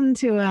 I listened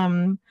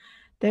to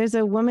there's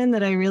a woman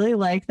that I really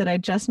like that I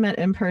just met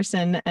in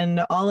person,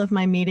 and all of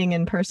my meeting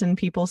in person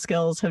people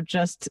skills have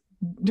just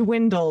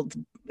dwindled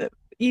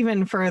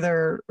even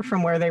further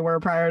from where they were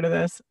prior to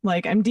this.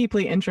 Like I'm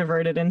deeply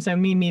introverted, and so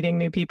me meeting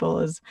new people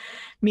is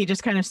me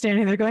just kind of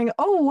standing there going,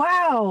 "Oh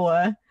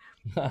wow."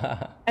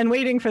 And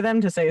waiting for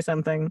them to say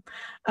something.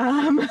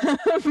 But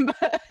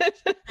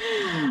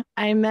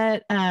I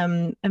met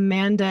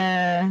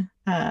Amanda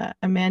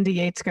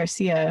Yates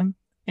Garcia,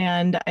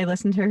 and I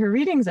listened to her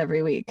readings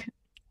every week.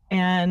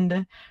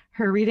 And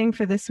her reading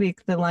for this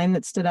week, the line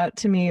that stood out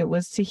to me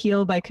was to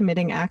heal by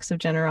committing acts of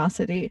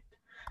generosity.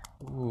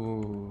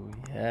 Ooh,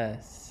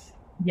 yes.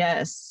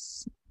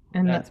 Yes.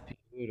 And that's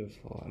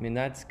beautiful. I mean,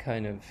 that's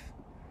kind of,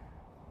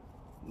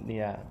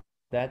 yeah,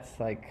 that's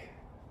like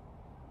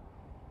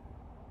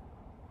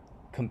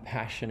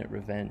compassionate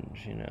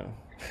revenge, you know.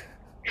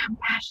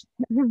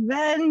 Compassionate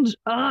revenge.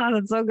 Oh,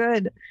 that's so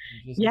good.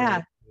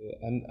 Yeah.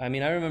 I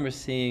mean, I remember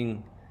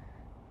seeing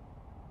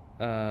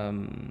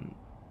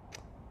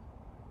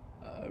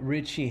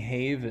Richie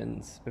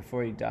Havens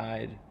before he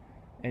died,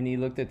 and he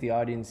looked at the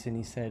audience and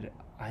he said,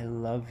 "I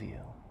love you,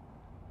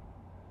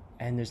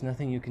 and there's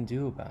nothing you can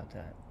do about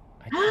that.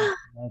 I just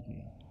love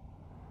you."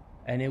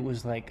 And it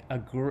was like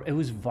it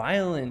was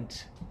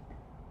violent.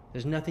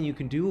 There's nothing you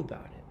can do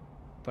about it,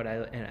 but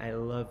I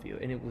love you,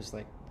 and it was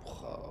like,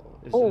 whoa,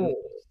 There's the Oh, most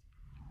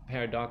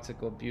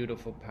paradoxical,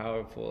 beautiful,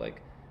 powerful,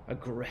 like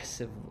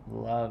aggressive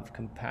love,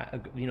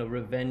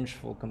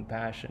 revengeful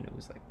compassion. It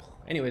was like,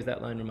 anyways,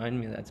 that line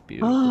reminded me that's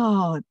beautiful.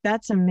 oh,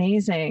 that's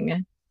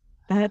amazing.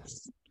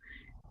 That's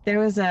there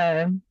was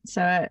a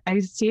so I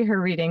see her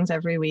readings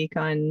every week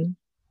on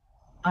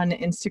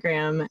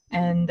Instagram,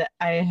 and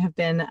I have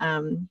been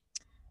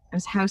I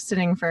was house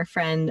sitting for a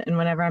friend, and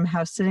whenever I'm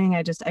house sitting,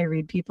 I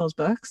read people's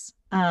books,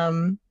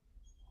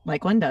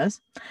 like one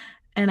does.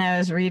 And I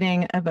was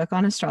reading a book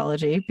on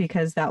astrology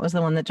because that was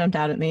the one that jumped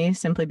out at me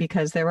simply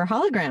because there were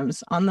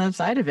holograms on the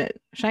side of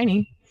it,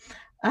 shiny.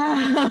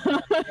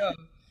 Yeah.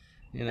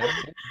 You know,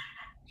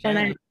 And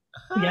I, shiny.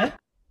 yep,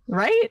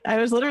 right. I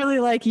was literally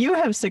like, you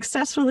have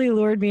successfully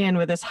lured me in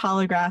with this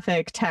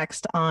holographic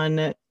text on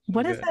So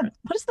what is good. that?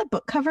 What is the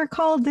book cover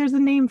called? There's a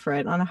name for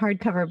it on a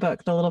hardcover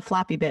book, the little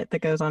floppy bit that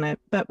goes on it,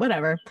 but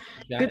whatever.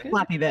 Good Jacket?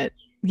 floppy bit.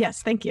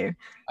 Yes, thank you.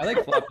 I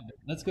like floppy bit.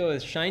 Let's go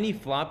with shiny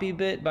floppy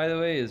bit, by the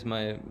way, is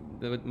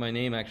what my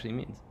name actually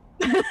means.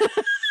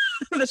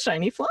 The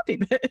shiny floppy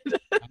bit.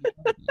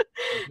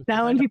 Just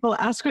Now, when people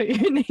ask what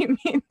your name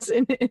means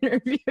in an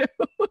interview,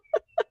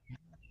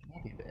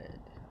 floppy bit.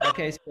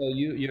 Okay, so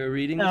you're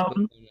reading this so book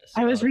on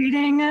I was astrology.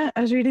 reading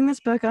this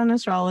book on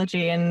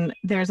astrology, and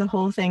there's a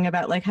whole thing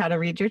about like how to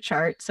read your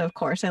chart. So of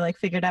course I like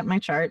figured out my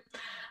chart.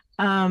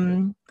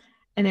 Um,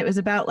 and it was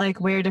about like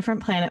where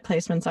different planet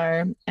placements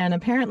are. And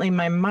apparently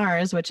my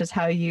Mars, which is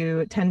how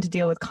you tend to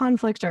deal with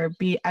conflict or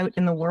be out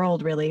in the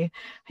world really,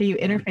 how you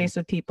interface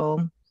with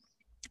people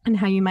and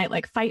how you might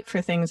like fight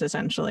for things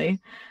essentially.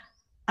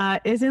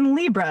 Is in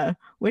Libra,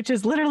 which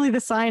is literally the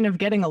sign of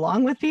getting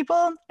along with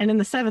people, and in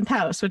the seventh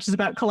house, which is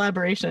about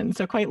collaboration.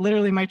 So, quite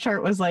literally, my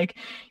chart was like,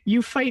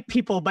 you fight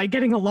people by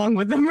getting along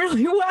with them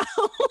really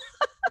well.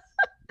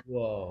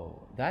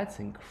 Whoa, that's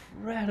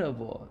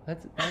incredible.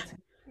 That's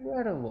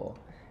incredible.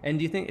 And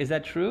do you think is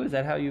that true? Is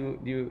that how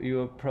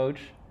you approach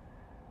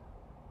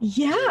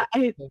your Yeah,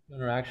 social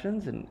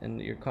interactions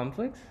and your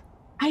conflicts?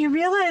 I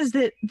realized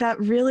that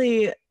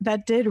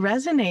did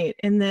resonate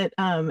in that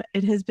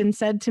it has been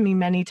said to me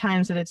many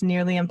times that it's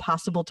nearly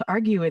impossible to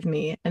argue with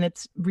me, and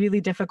it's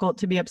really difficult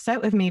to be upset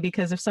with me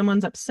because if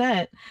someone's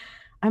upset,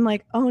 I'm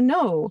like, oh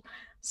no,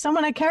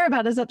 someone I care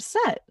about is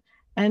upset.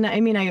 And I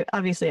mean,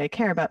 I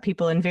care about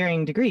people in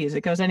varying degrees.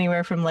 It goes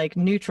anywhere from like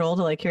neutral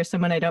to like here's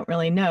someone I don't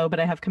really know, but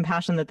I have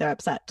compassion that they're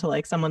upset to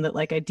like someone that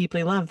like I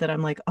deeply love that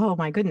I'm like, oh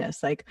my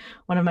goodness, like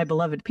one of my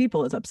beloved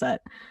people is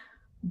upset.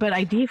 But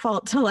I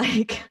default to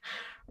like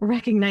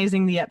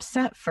recognizing the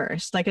upset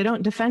first. Like I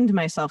don't defend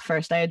myself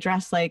first. I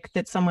address like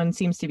that someone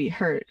seems to be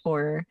hurt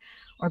or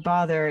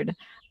bothered.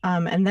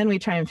 And then we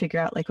try and figure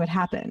out like what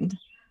happened.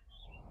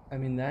 I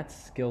mean, that's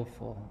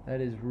skillful. That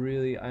is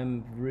really,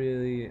 I'm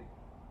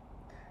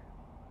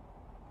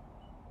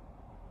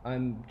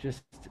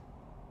just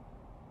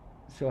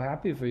so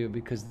happy for you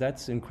because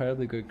that's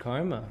incredibly good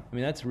karma. I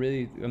mean, that's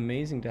really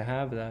amazing to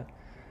have that.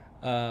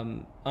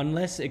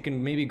 Unless it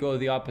can maybe go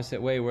the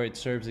opposite way where it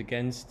serves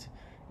against,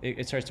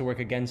 it starts to work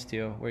against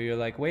you, where you're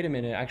like, wait a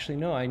minute, actually,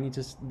 no, I need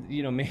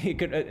to,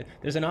 make it,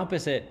 there's an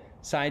opposite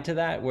side to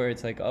that where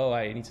it's like, oh,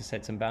 I need to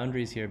set some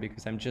boundaries here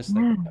because I'm just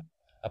like Mm,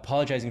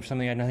 apologizing for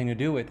something I had nothing to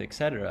do with,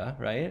 etc.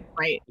 Right?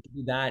 right.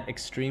 That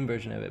extreme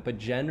version of it. But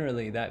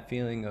generally, that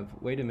feeling of,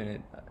 wait a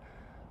minute,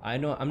 I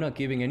know I'm not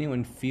giving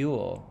anyone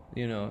fuel.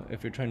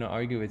 If you're trying to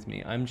argue with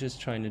me, I'm just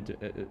trying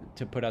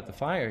to put out the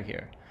fire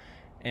here,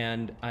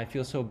 and I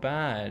feel so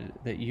bad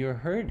that you're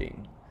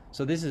hurting.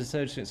 So this is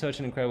such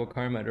an incredible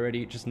karma to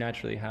already just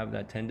naturally have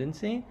that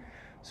tendency.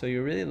 So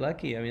you're really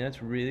lucky. I mean,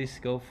 that's really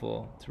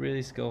skillful. It's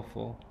really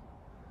skillful.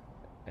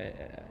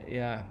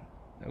 Yeah,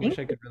 I wish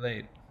I could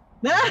relate.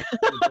 I wish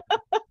I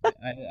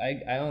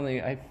could. I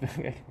only I.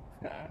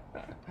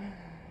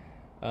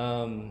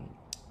 um,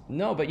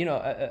 no, but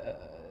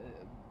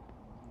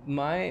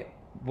my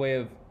way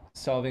of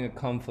solving a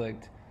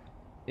conflict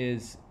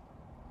is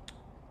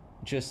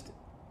just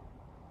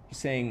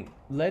saying,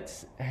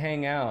 let's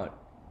hang out.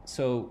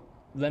 So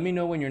let me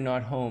know when you're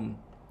not home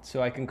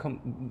so I can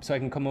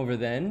come over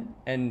then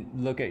and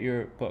look at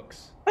your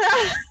books.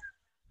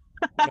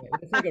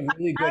 It's like a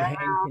really good hang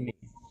for me.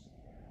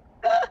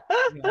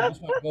 I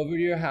just want to go over to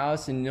your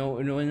house and no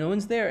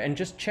one's there and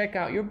just check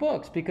out your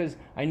books because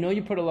I know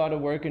you put a lot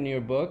of work into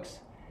your books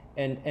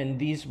and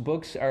these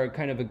books are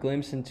kind of a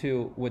glimpse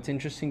into what's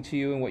interesting to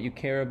you and what you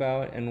care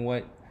about and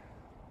what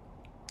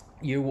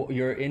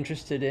you're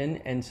interested in,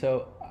 and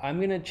so I'm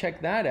gonna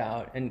check that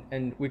out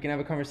and we can have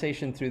a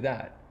conversation through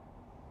that.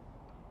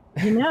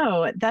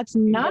 That's You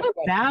not have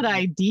a bad questions.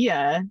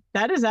 idea.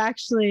 That is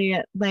actually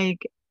like,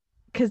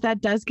 because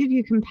that does give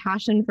you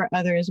compassion for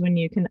others when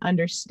you can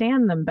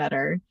understand them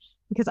better.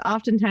 Because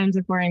oftentimes,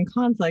 if we're in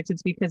conflict,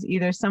 it's because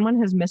either someone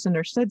has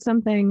misunderstood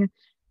something,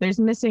 there's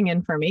missing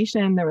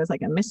information, there was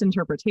like a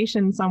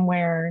misinterpretation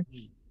somewhere.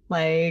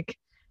 Like,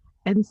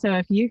 and so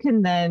if you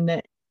can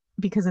then,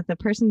 because if the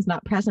person's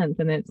not present,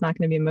 then it's not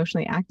going to be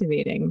emotionally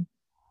activating.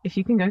 If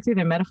you can go through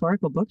their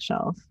metaphorical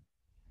bookshelf.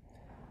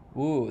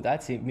 Ooh,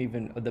 that's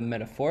even the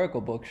metaphorical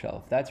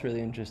bookshelf. That's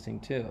really interesting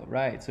too,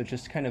 right? So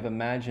just kind of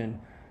imagine.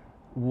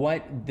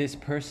 what this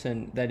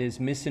person that is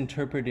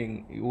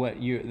misinterpreting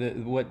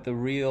what the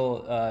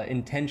real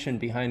intention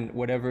behind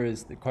whatever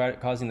is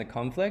causing the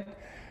conflict,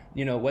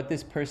 what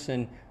this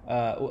person,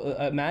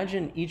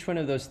 imagine each one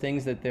of those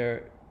things that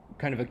they're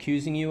kind of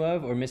accusing you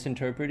of or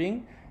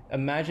misinterpreting.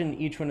 Imagine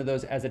each one of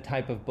those as a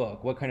type of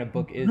book. What kind of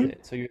book is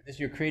it? So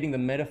you're creating the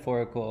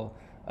metaphorical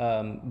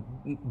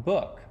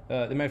book,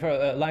 the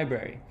metaphorical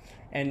library,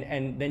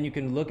 and then you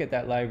can look at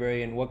that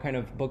library and what kind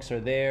of books are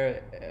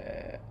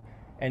there,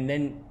 and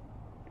then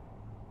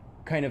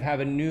kind of have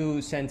a new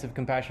sense of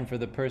compassion for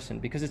the person,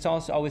 because it's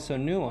also always so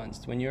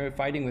nuanced. When you're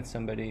fighting with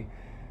somebody,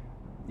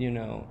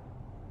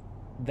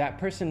 that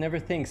person never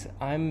thinks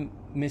I'm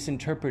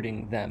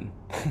misinterpreting them.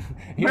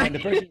 The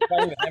person you're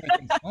fighting with never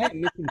thinks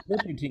I'm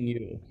misinterpreting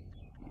you,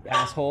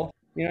 asshole.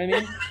 You know what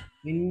I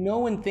mean? No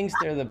one thinks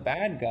they're the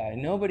bad guy.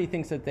 Nobody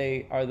thinks that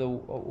they are the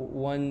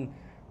one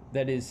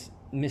that is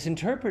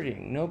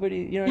misinterpreting.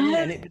 Nobody, you know what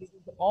I mean? And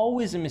it's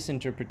always a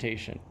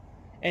misinterpretation.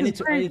 And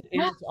it's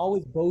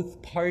always both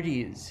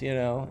parties,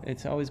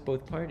 it's always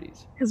both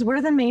parties. Because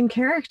we're the main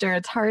character.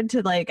 It's hard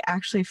to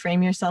actually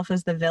frame yourself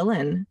as the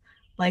villain.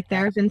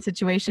 There have been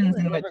situations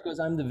in which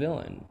I'm the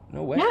villain.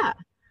 No way. Yeah.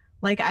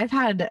 I've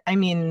had,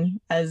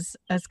 as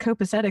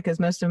copacetic as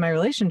most of my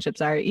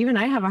relationships are, even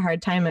I have a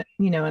hard time,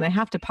 and I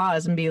have to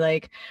pause and be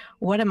like,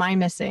 what am I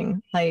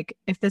missing?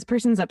 If this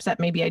person's upset,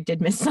 maybe I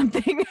did miss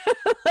something.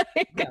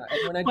 And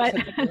when I just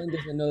said the villain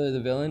doesn't know they're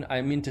the villain,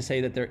 I mean to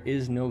say that there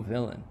is no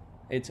villain.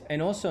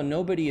 And also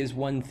nobody is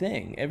one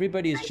thing.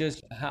 Everybody is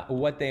just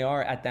what they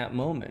are at that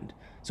moment.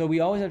 So we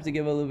always have to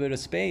give a little bit of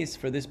space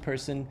for this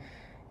person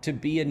to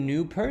be a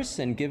new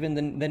person given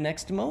the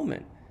next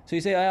moment. So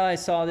you say, oh, I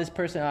saw this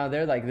person,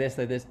 they're like this,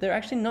 like this. They're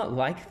actually not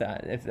like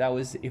that. If that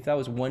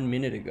was 1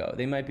 minute ago,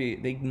 they might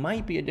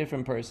be a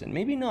different person.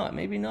 Maybe not.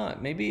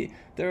 Maybe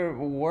they're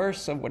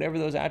worse of whatever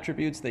those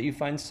attributes that you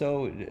find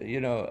so,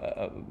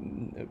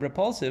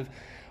 repulsive.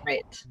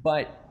 Right.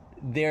 But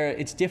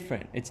it's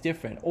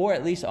different. Or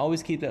at least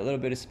always keep that little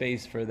bit of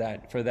space for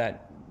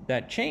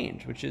that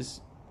change, which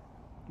is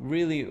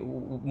really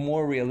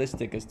more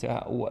realistic as to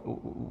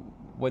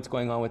what's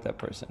going on with that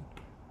person.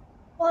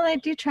 Well, I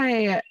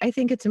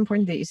think it's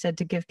important that you said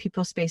to give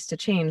people space to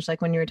change.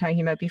 When you were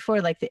talking about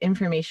before, the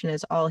information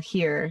is all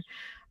here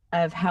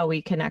of how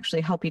we can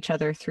actually help each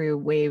other through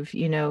wave,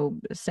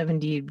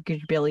 70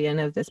 billion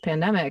of this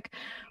pandemic,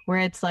 where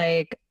it's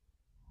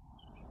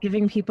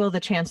giving people the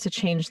chance to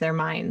change their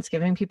minds,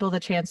 giving people the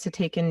chance to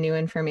take in new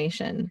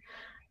information.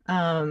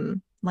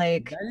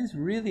 That is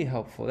really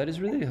helpful.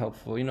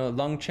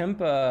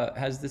 Longchenpa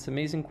has this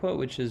amazing quote,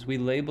 which is, we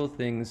label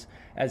things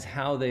as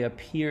how they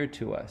appear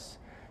to us.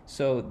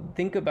 So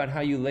think about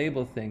how you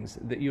label things,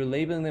 that you're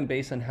labeling them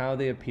based on how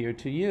they appear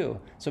to you.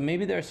 So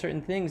maybe there are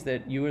certain things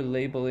that you are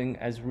labeling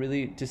as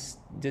really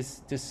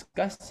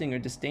disgusting or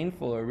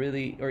disdainful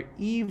or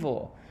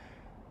evil.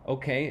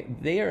 Okay,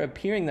 they are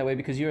appearing that way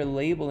because you're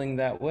labeling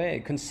that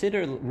way.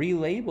 Consider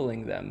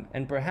relabeling them,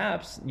 and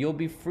perhaps you'll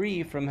be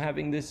free from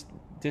having this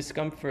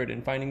discomfort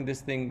and finding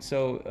this thing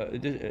so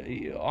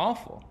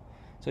awful.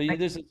 So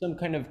there's some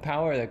kind of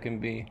power that can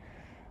be,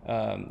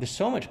 there's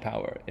so much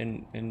power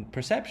in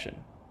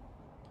perception.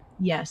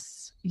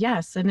 Yes.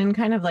 And in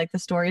kind of the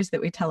stories that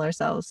we tell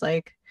ourselves.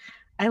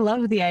 I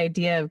love the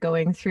idea of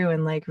going through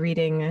and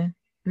reading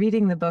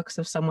the books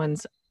of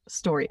someone's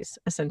stories,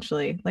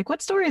 essentially.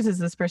 What stories is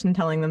this person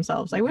telling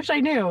themselves? I wish I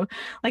knew.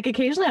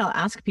 Occasionally I'll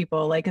ask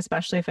people,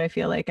 especially if I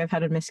feel like I've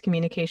had a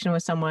miscommunication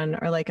with someone,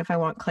 or if I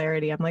want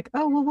clarity, I'm like,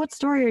 oh, well, what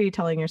story are you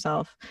telling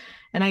yourself?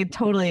 And I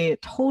totally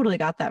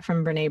got that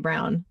from Brene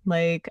Brown.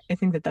 I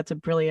think that that's a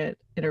brilliant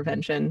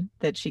intervention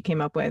that she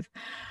came up with.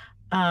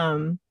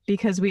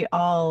 Because we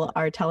all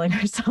are telling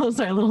ourselves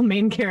our little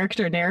main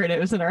character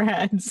narratives in our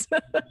heads.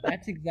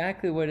 That's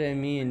exactly what I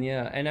mean.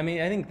 Yeah. And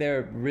I think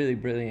they're really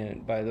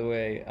brilliant, by the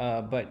way.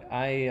 But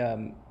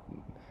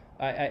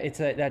it's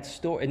that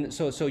story. And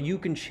so you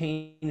can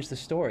change the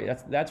story.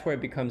 That's where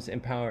it becomes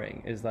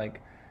empowering, is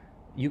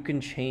you can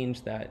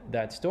change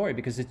that story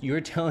because you're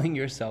telling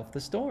yourself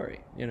the story,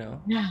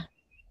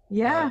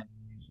 Yeah.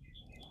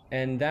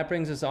 And that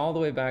brings us all the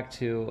way back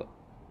to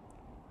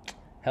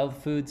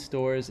health food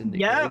stores and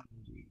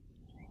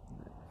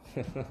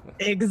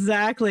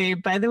Exactly.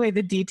 By the way,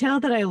 the detail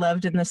that I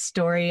loved in the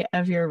story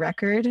of your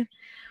record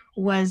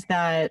was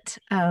that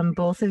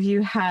both of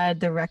you had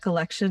the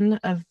recollection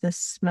of the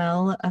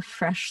smell of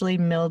freshly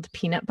milled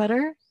peanut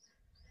butter.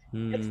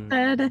 It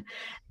said,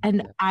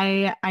 and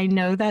I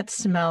know that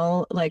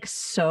smell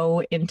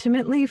so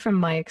intimately from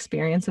my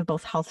experience of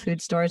both health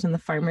food stores and the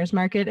farmers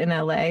market in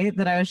LA,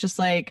 that I was just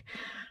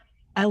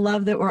I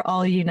love that we're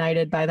all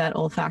united by that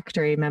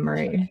olfactory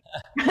memory.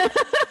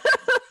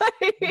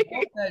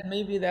 That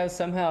maybe that was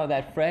somehow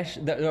that fresh,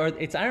 or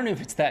it's, I don't know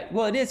if it's that,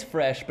 well, it is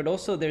fresh, but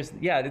also it's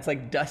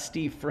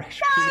dusty,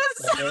 fresh.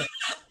 Yes!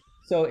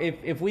 So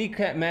if we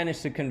can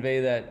manage to convey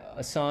that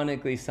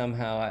sonically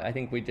somehow, I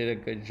think we did a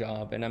good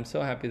job. And I'm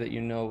so happy that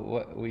you know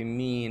what we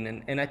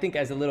mean. And I think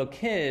as a little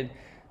kid,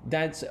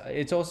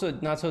 it's also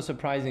not so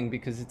surprising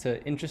because it's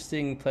an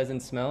interesting,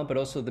 pleasant smell, but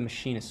also the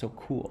machine is so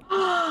cool.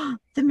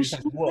 The It's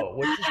like, machine is whoa,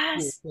 what's the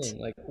this cool best. thing?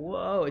 Like,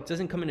 whoa, it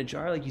doesn't come in a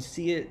jar. Like you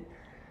see it,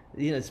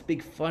 this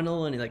big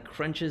funnel, and it like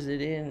crunches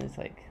it in. It's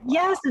like,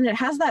 Yes, wow. and it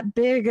has that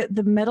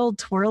the metal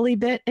twirly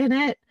bit in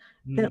it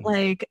that Mm.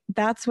 like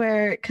that's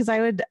where because I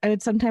would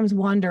sometimes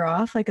wander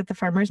off like at the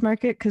farmers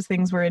market because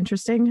things were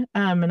interesting.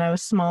 And I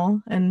was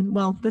small and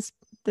well this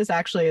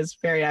actually is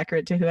very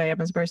accurate to who I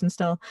am as a person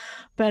still.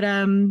 But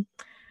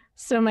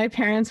so my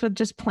parents would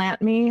just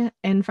plant me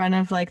in front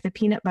of like the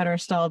peanut butter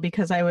stall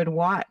because I would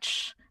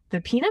watch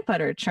the peanut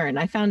butter churn.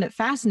 I found it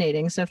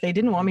fascinating. So if they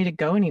didn't want me to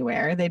go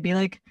anywhere, they'd be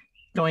like,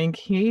 going,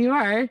 here you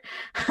are.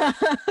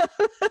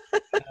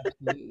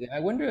 Absolutely. I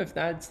wonder if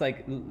that's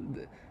like,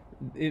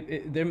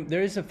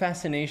 there is a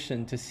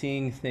fascination to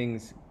seeing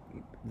things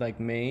like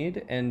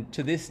made, and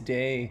to this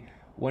day,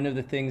 one of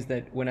the things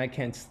that when I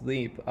can't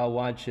sleep, I'll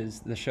watch is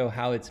the show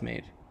How It's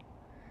Made.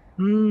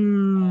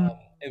 Mm,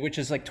 Which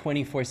is like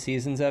 24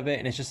 seasons of it,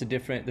 and it's just a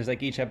different. There's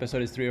like each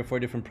episode is three or four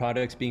different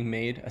products being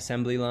made,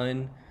 assembly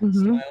line mm-hmm,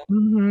 style or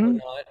mm-hmm.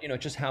 not.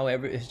 Just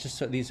however, it's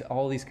just these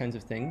all these kinds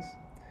of things,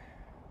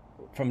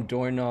 from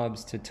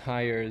doorknobs to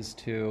tires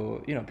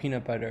to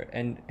peanut butter,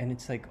 and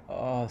it's like,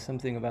 oh,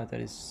 something about that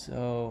is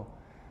so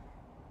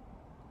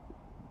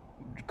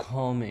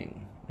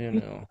calming. It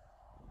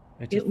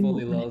It, just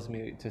fully lulls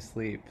me to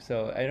sleep.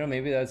 So I don't know,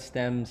 maybe that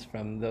stems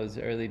from those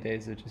early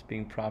days of just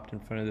being propped in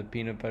front of the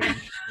peanut butter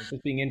machine,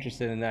 just being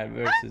interested in that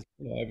versus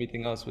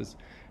everything else was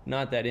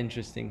not that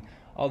interesting.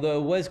 Although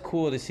it was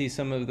cool to see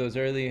some of those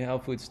early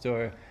health food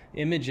store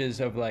images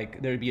of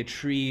like there'd be a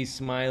tree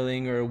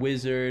smiling or a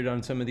wizard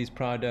on some of these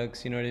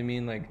products. You know what I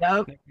mean? Like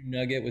yep,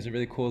 Nugget was a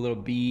really cool little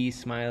bee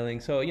smiling.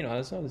 So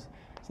as a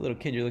little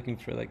kid, you're looking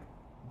for like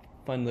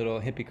fun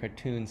little hippie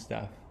cartoon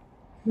stuff.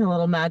 a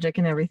little magic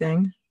and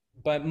everything.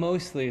 But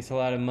mostly it's a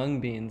lot of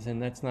mung beans,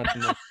 and that's not the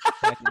most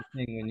exciting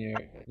thing when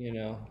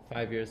you're,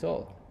 5 years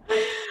old.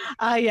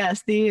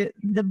 Yes, the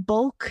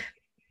bulk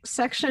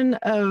section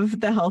of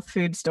the health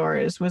food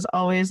stores was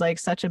always like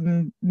such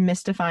a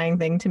mystifying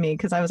thing to me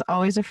because I was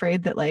always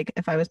afraid that like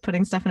if I was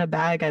putting stuff in a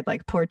bag, I'd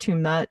like pour too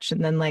much,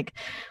 and then like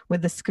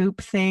with the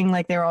scoop thing,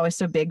 like they were always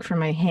so big for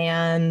my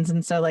hands,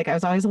 and so like I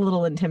was always a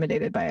little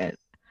intimidated by it.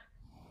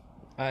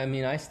 I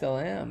mean, I still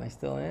am. I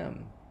still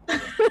am.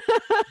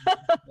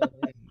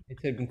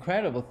 It's an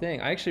incredible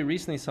thing. I actually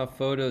recently saw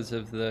photos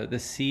of the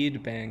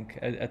seed bank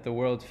at the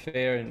World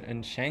Fair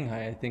in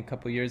Shanghai, I think a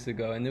couple years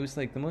ago, and it was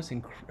like the most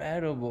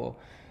incredible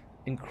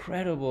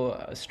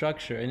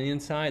structure. And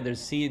inside, there's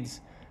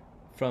seeds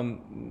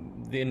from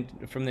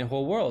the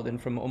whole world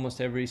and from almost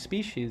every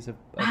species of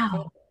plant.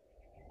 Wow.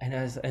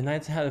 And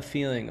that's how the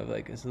feeling of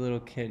like as a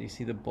little kid, you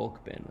see the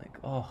bulk bin, like,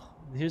 oh,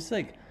 here's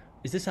like,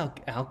 is this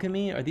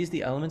alchemy? Are these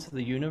the elements of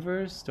the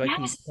universe? Can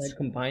Yes. I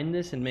combine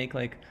this and make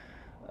like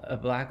a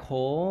black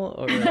hole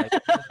or like a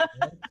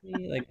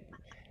galaxy? Like,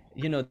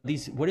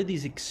 these, what are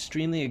these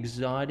extremely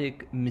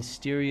exotic,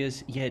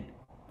 mysterious yet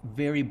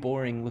very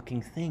boring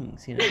looking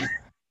things? A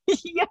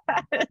Yes.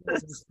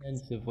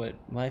 sense of what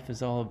life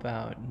is all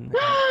about in the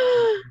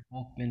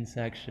bulk bin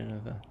section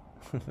of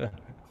a.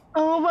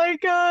 Oh my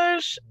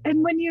gosh.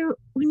 And when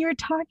you're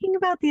talking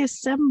about the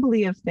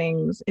assembly of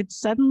things, it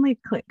suddenly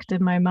clicked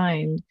in my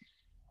mind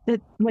that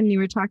when you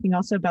were talking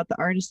also about the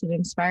artist that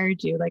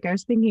inspired you, like I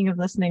was thinking of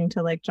listening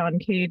to like John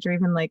Cage or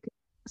even like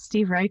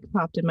Steve Reich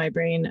popped in my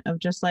brain of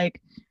just like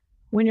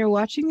when you're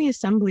watching the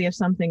assembly of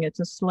something,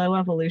 it's a slow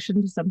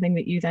evolution to something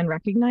that you then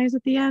recognize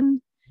at the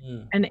end.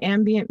 Mm. And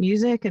ambient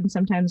music and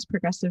sometimes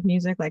progressive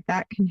music like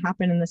that can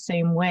happen in the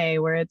same way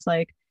where it's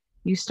like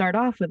you start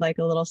off with like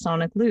a little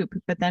sonic loop,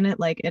 but then it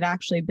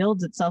actually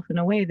builds itself in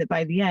a way that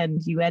by the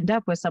end you end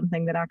up with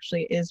something that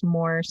actually is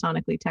more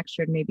sonically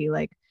textured, maybe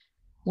like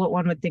what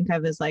one would think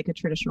of as like a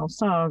traditional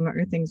song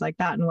or things like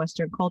that in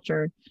Western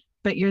culture,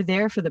 but you're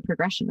there for the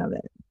progression of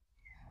it.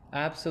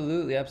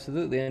 Absolutely,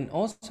 absolutely. And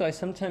also, I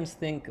sometimes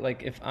think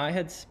like if I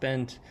had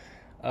spent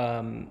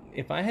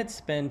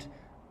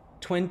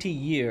 20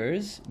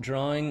 years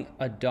drawing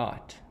a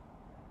dot,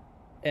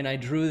 and I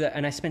drew that,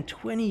 and I spent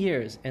 20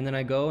 years, and then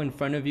I go in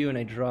front of you and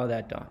I draw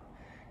that dot,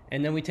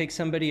 and then we take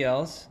somebody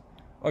else,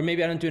 or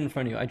maybe I don't do it in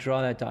front of you, I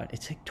draw that dot.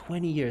 It's like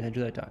 20 years I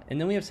drew that dot, and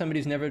then we have somebody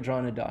who's never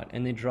drawn a dot,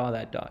 and they draw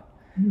that dot.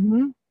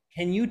 Mm-hmm.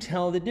 Can you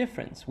tell the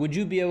difference? Would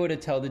you be able to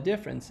tell the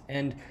difference?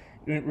 And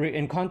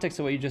in context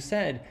of what you just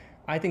said,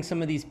 I think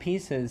some of these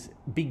pieces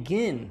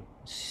begin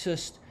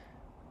just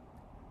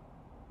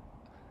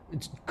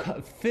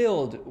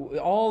filled,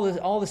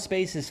 all the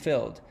space is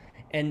filled.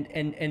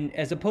 And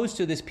as opposed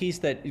to this piece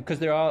that, because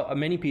there are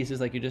many pieces,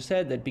 like you just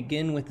said, that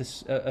begin with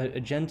a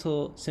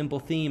gentle, simple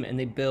theme, and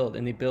they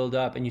build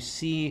up, and you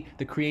see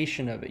the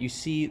creation of it. You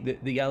see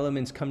the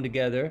elements come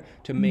together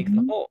to make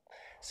the Mm-hmm. whole.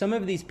 Some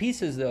of these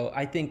pieces, though,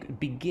 I think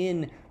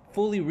begin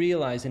fully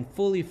realized and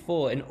fully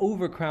full and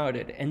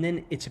overcrowded, and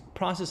then it's a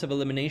process of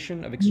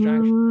elimination, of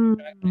extraction,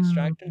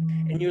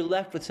 and you're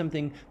left with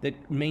something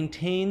that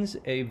maintains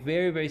a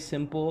very, very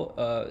simple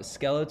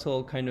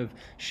skeletal kind of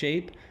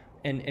shape,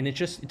 and it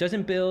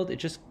doesn't build, it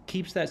just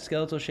keeps that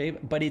skeletal shape,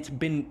 but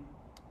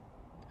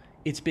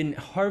it's been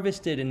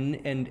harvested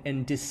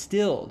and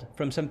distilled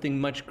from something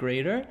much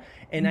greater.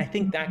 And I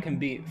think that can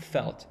be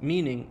felt.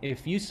 Meaning,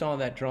 if you saw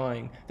that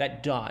drawing,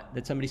 that dot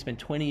that somebody spent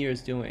 20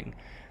 years doing,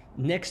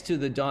 next to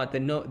the dot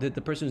that that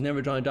the person who's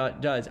never drawn a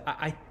dot does,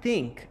 I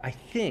think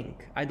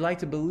I'd like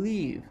to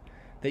believe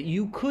that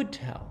you could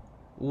tell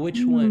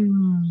which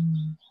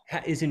one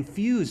is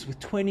infused with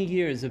 20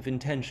 years of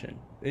intention,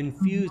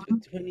 infused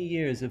with 20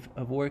 years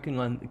of working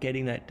on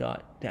getting that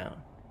dot down.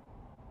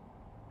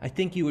 I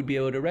think you would be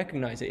able to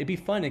recognize it. It'd be a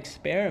fun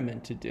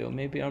experiment to do.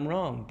 Maybe I'm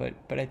wrong,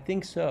 but I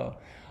think so.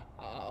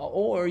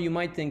 Or you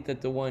might think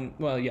that the one,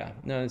 well, yeah,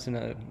 no, it's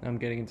another, I'm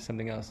getting into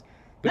something else.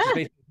 But just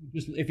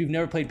basically, if you've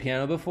never played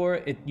piano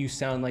before, you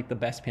sound like the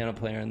best piano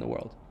player in the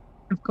world.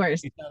 Of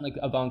course. You sound like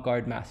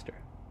avant-garde master.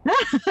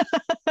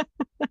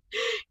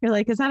 You're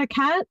like, is that a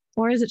cat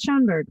or is it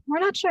Schoenberg? We're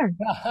not sure.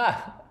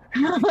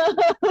 So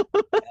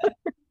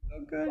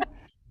good.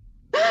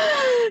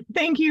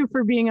 Thank you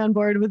for being on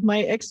board with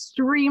my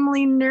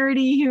extremely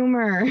nerdy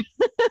humor.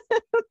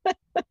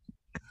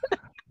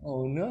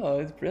 Oh no,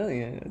 it's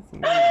brilliant. It's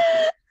amazing.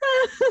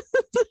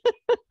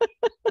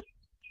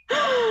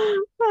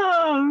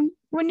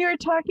 When you were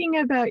talking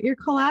about your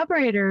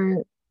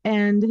collaborator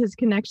and his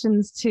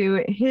connections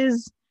to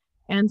his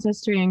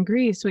ancestry in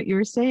Greece, what you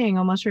were saying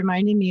almost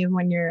reminded me of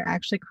when you're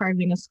actually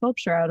carving a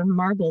sculpture out of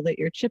marble, that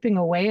you're chipping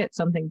away at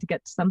something to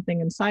get something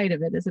inside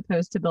of it as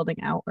opposed to building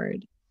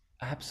outward.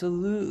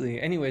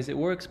 Absolutely. Anyways, it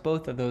works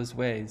both of those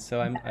ways.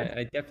 So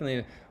I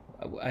definitely,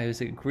 I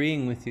was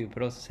agreeing with you,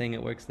 but also saying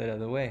it works that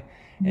other way.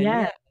 And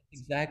yeah, that's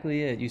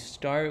exactly it. You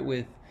start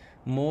with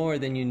more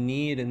than you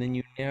need, and then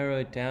you narrow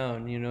it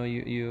down. You know,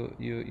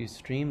 you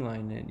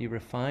streamline it, you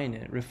refine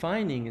it.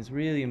 Refining is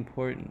really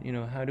important. You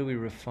know, how do we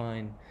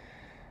refine?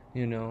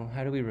 You know,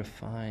 how do we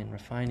refine?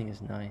 Refining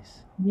is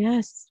nice.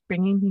 Yes,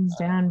 bringing things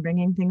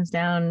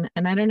down.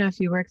 And I don't know if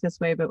you work this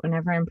way, but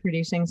whenever I'm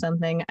producing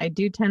something, I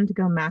do tend to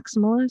go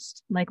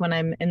maximalist, like when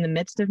I'm in the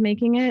midst of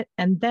making it.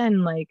 And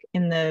then like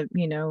in the,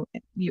 you know,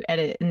 you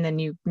edit and then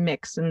you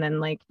mix. And then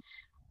like,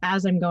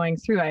 as I'm going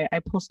through, I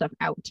pull stuff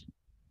out.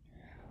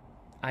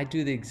 I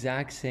do the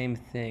exact same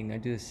thing. I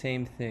do the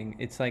same thing.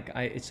 It's like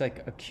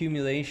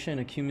accumulation,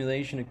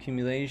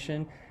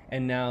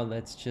 and now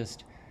let's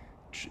just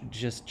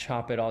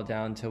chop it all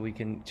down till we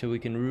can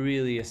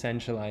really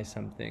essentialize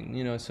something.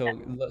 You know,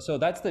 so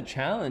that's the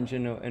challenge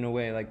in a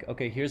way. Like,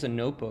 okay, here's a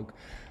notebook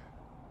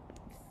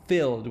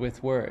filled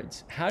with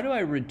words. How do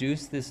I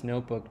reduce this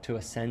notebook to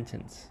a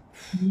sentence?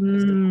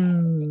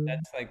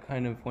 That's like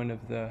kind of one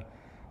of the,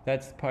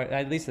 that's part,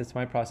 at least that's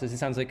my process. It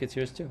sounds like it's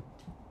yours too.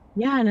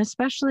 Yeah, and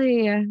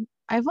especially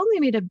I've only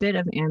made a bit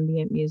of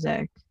ambient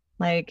music.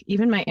 Like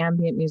even my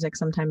ambient music,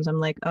 sometimes I'm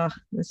like, oh,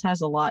 this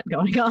has a lot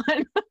going on.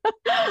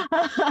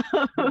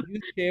 Would you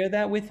share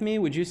that with me?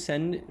 Would you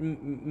send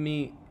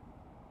me?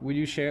 Would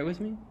you share it with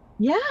me?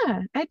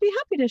 Yeah, I'd be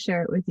happy to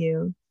share it with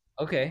you.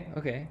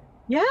 Okay.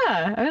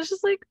 Yeah, I was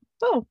just like,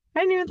 oh, I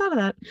hadn't even thought of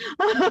that.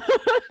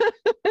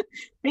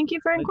 Thank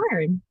you for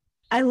inquiring.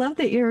 I love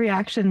that your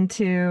reaction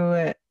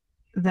to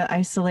the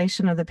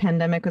isolation of the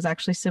pandemic was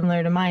actually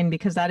similar to mine,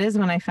 because that is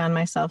when I found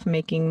myself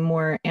making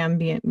more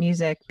ambient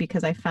music,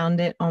 because I found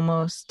it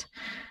almost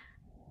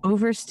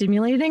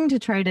overstimulating to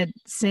try to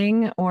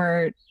sing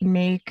or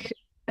make,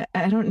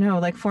 I don't know,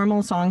 like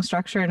formal song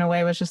structure in a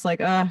way was just like,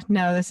 oh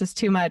no, this is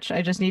too much.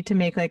 I just need to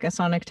make like a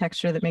sonic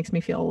texture that makes me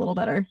feel a little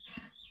better.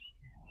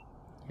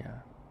 Yeah,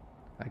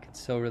 I could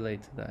so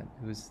relate to that.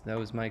 That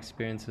was my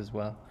experience as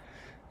well.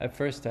 At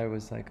first I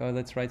was like, oh,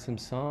 let's write some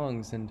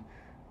songs, and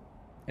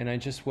I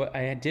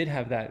did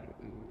have that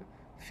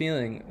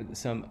feeling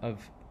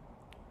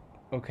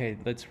okay,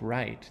 let's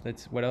write.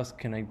 What else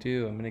can I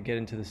do? I'm going to get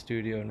into the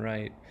studio and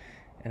write.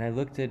 And I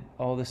looked at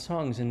all the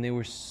songs, and they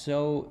were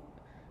such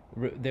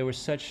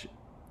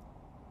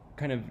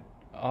kind of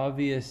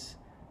obvious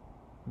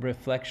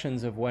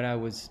reflections of what I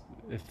was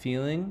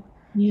feeling.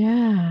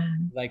 Yeah.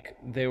 Like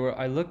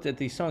I looked at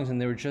these songs,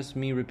 and they were just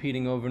me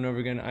repeating over and over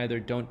again, either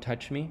don't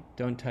touch me,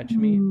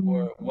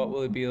 or what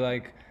will it be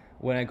like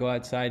when I go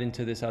outside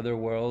into this other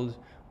world,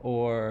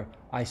 or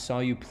I saw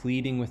you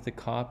pleading with the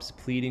cops.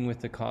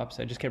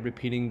 I just kept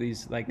repeating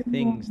these like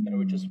things that I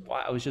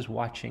was just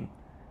watching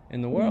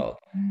in the world.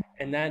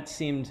 And that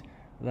seemed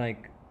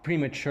like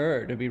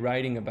premature to be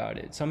writing about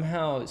it.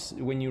 Somehow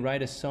when you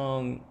write a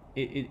song,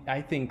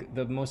 I think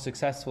the most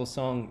successful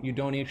song, you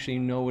don't actually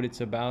know what it's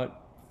about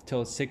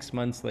till 6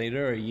 months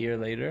later or a year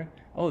later.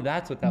 Oh,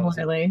 that's what that was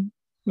about.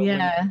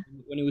 Yeah.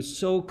 When it was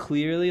so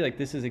clearly like,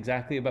 this is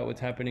exactly about what's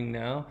happening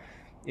now,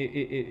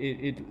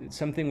 it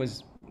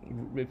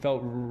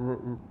felt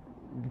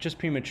just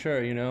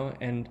premature, you know.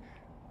 And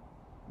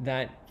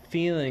that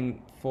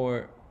feeling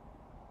for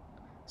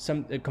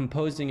some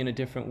composing in a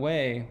different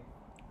way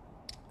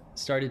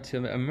started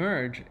to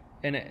emerge.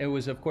 And it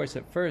was, of course,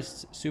 at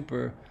first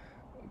super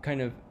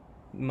kind of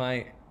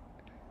my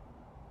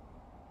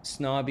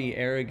snobby,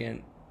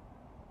 arrogant,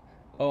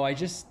 I'm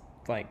just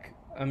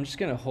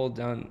gonna hold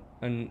down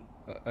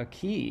a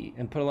key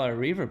and put a lot of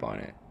reverb on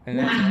it, and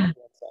that's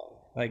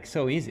like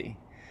so easy.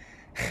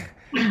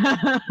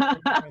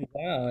 Turns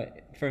out,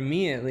 for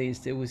me at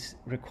least, it was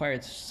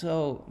required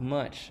so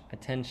much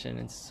attention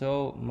and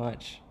so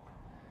much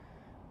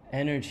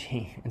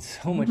energy and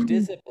so much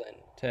discipline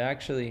to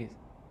actually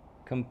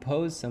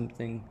compose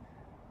something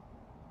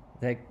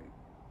that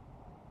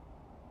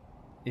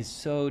is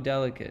so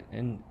delicate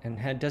and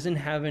doesn't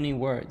have any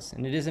words,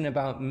 and it isn't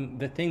about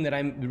the thing that I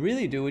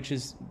really do, which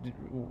is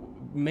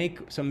make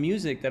some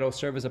music that'll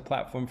serve as a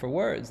platform for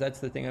words. That's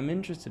the thing I'm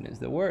interested in, is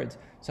the words.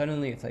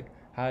 Suddenly it's like,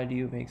 how do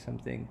you make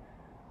something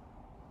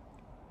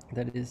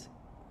that is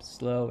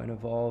slow and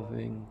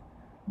evolving,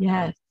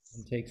 Yes.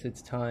 and takes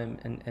its time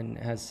and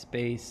has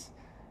space,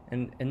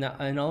 and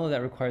all of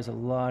that requires a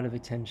lot of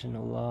attention,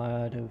 a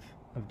lot of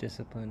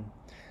discipline.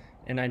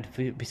 And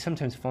be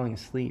sometimes falling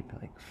asleep,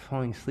 like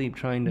falling asleep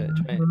trying,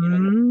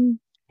 Mhm.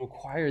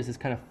 requires this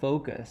kind of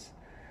focus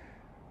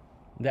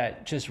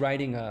that just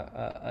writing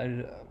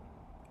a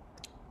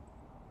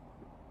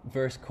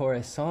verse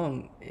chorus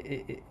song,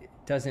 it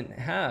doesn't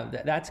have.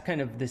 That's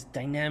kind of this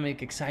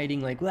dynamic,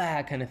 exciting, like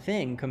blah kind of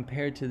thing,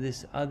 compared to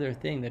this other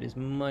thing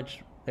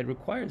that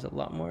requires a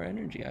lot more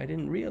energy. I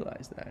didn't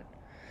realize that.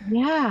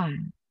 Yeah.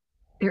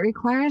 It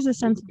requires a You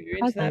sense of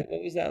experienced presence. that?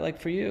 What was that like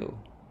for you?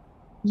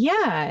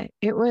 Yeah,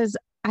 it was.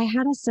 I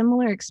had a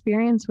similar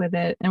experience with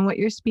it. And what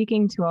you're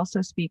speaking to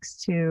also speaks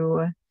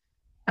to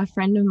a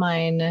friend of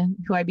mine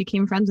who I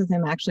became friends with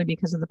him actually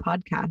because of the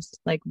podcast.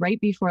 Like right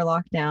before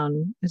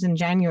lockdown, it was in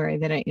January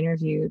that I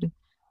interviewed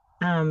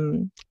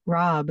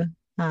Rob.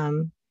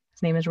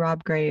 His name is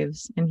Rob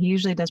Graves, and he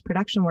usually does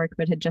production work,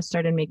 but had just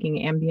started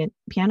making ambient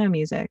piano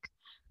music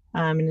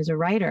and is a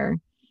writer.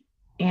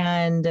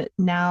 And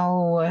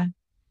now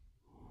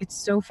it's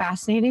so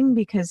fascinating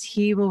because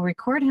he will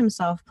record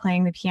himself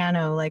playing the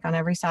piano. Like on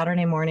every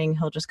Saturday morning,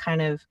 he'll just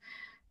kind of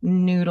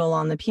noodle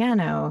on the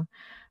piano.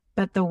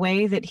 But the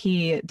way that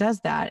he does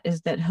that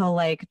is that he'll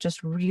like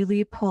just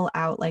really pull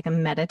out like a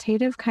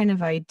meditative kind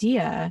of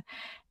idea.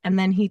 And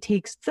then he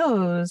takes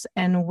those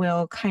and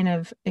will kind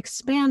of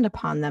expand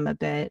upon them a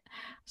bit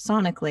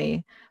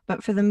sonically.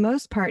 But for the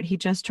most part, he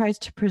just tries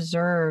to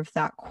preserve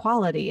that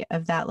quality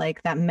of that,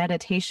 like that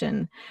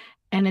meditation.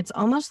 And it's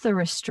almost the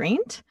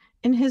restraint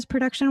in his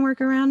production work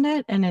around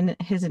it and in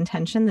his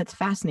intention that's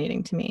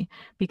fascinating to me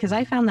because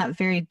I found that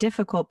very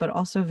difficult, but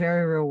also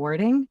very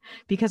rewarding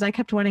because I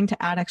kept wanting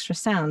to add extra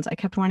sounds. I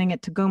kept wanting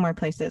it to go more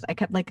places. I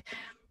kept like,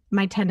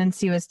 my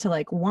tendency was to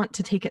like want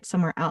to take it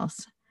somewhere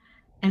else.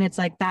 And it's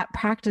like that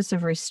practice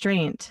of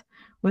restraint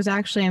was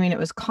actually, I mean, it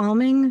was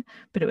calming,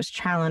 but it was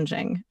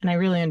challenging and I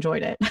really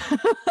enjoyed it.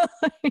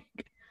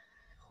 Like,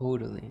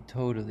 Totally,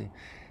 totally.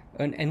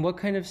 And what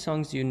kind of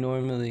songs do you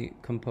normally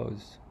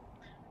compose?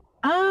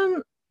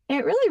 Um,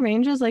 it really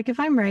ranges. Like if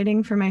I'm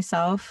writing for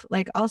myself,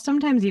 like I'll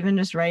sometimes even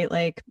just write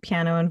like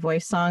piano and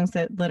voice songs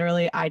that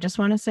literally I just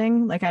want to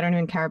sing. Like I don't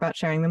even care about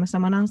sharing them with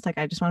someone else. Like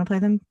I just want to play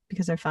them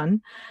because they're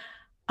fun.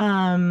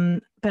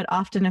 But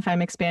often if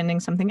I'm expanding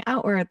something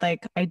outward,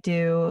 like I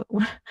do,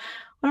 one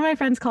of my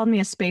friends called me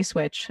a space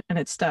witch and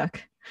it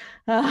stuck.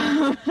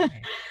 Um,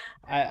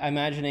 I'm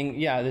imagining,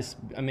 yeah, this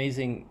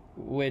amazing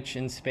witch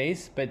in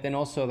space, but then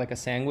also like a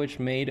sandwich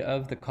made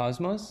of the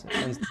cosmos.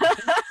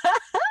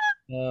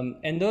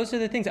 And those are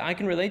the things I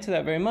can relate to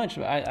that very much.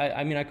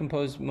 I mean, I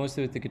compose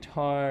mostly with the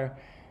guitar,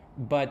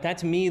 but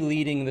that's me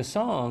leading the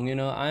song.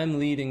 I'm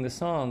leading the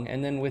song,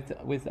 and then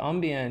with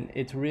ambient,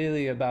 it's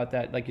really about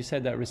that, like you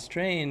said, that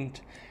restraint,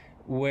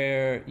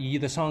 where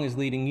the song is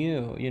leading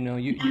you.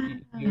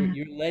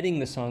 You're letting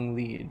the song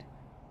lead,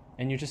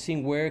 and you're just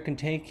seeing where it can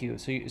take you.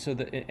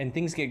 And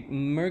things get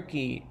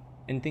murky,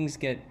 and things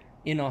get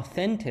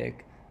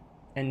inauthentic,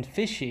 and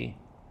fishy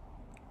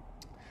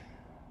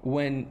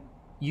when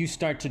you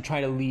start to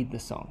try to lead the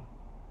song.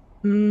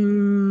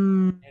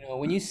 mm,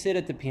 When you sit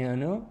at the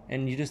piano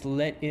and you just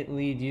let it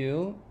lead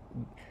you,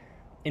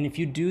 and if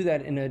you do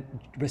that in a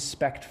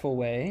respectful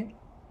way,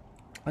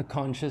 a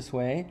conscious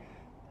way,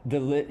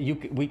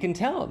 we can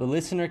tell, the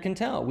listener can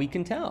tell, we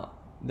can tell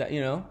that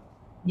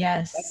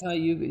that's yes. how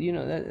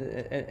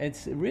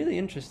it's really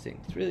interesting.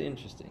 It's really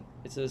interesting.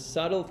 It's a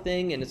subtle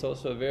thing, and it's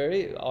also a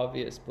very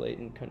obvious,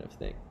 blatant kind of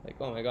thing. Like,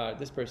 oh my God,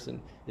 this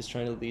person is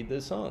trying to lead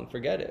the song.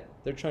 Forget it.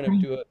 They're trying to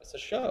do it's a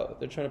show.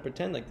 They're trying to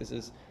pretend like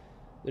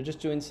they're just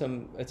doing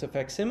it's a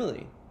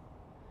facsimile.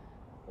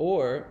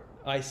 Or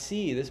I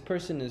see this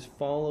person is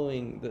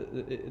following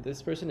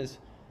this person is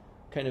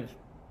kind of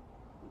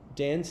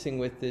dancing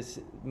with this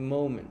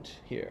moment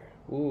here.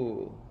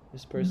 Ooh,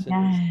 this person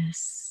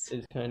Yes.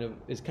 is kind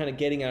of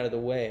getting out of the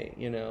way.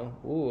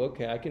 Ooh,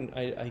 okay,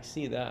 I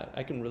see that.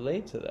 I can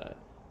relate to that.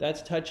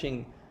 That's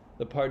touching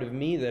the part of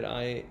me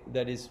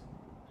that is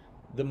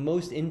the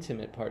most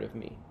intimate part of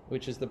me,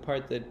 which is the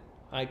part that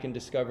I can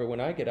discover when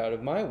I get out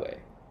of my way.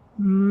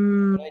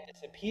 Mm, When I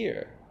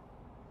disappear.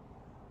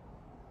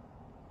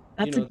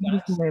 that's a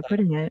beautiful That's way of like,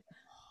 putting it.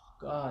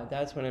 God,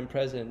 that's when I'm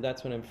present.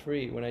 That's when I'm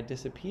free. When I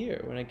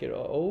disappear, when I get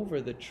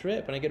over the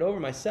trip, when I get over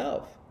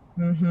myself.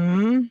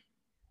 Hmm.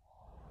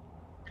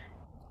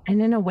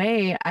 And in a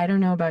way, I don't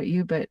know about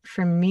you, but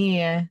for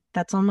me,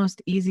 that's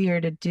almost easier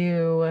to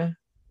do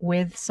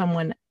with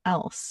someone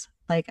else.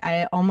 Like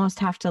I almost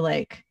have to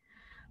like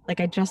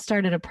I just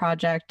started a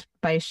project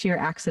by sheer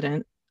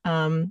accident.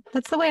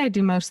 That's the way I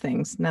do most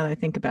things now that I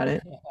think about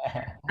it.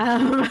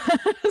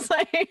 It's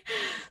like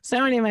so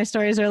many of my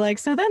stories are like,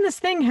 so then this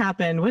thing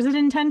happened. Was it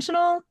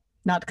intentional?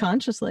 Not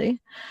consciously.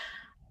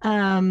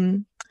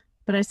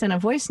 But I sent a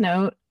voice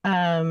note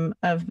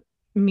of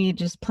me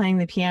just playing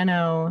the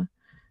piano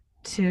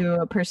to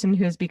a person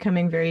who's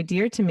becoming very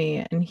dear to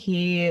me, and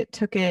he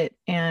took it,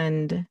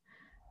 and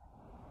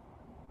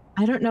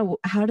I don't know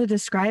how to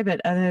describe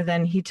it other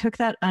than he took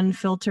that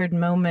unfiltered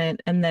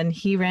moment and then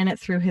he ran it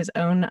through his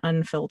own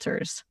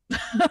unfilters.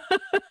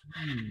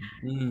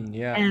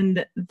 Yeah.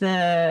 And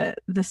the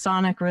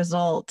sonic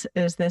result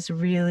is this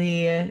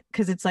really,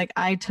 because it's like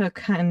I took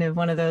kind of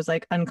one of those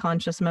like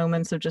unconscious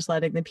moments of just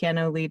letting the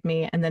piano lead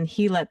me, and then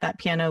he let that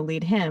piano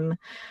lead him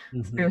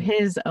through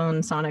his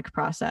own sonic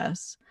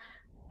process.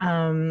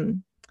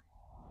 And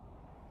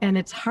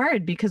it's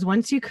hard because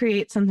once you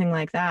create something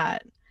like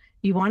that,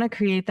 you want to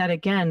create that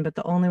again, but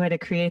the only way to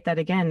create that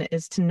again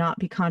is to not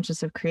be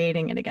conscious of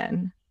creating it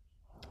again.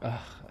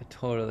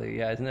 Totally.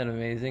 Yeah. Isn't that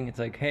amazing? It's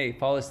like, hey,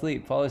 fall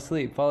asleep, fall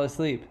asleep, fall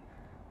asleep.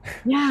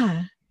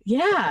 Yeah.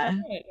 Yeah.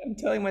 I'm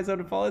telling myself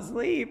to fall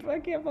asleep. I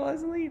can't fall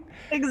asleep.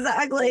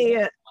 Exactly.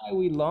 That's why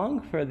we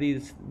long for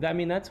these. I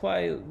mean, that's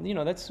why,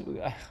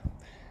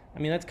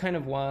 that's kind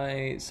of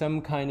why some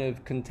kind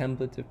of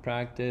contemplative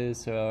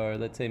practice or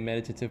let's say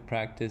meditative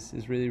practice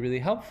is really, really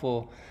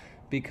helpful,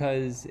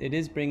 because it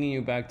is bringing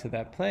you back to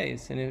that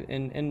place.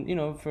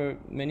 And for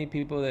many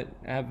people that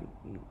have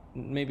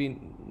maybe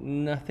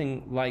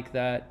nothing like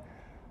that,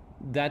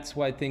 that's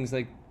why things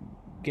like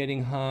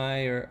getting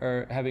high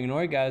or having an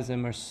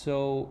orgasm are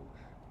so,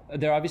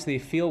 they're obviously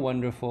feel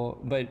wonderful,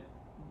 but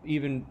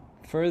even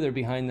further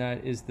behind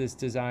that is this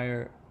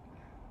desire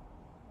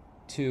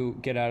to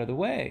get out of the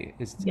way.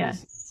 It's the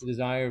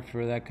desire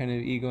for that kind of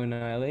ego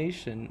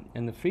annihilation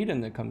and the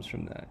freedom that comes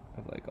from that,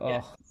 of like,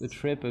 the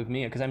trip of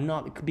me, because I'm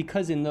not,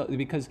 because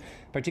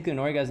particularly in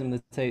orgasm,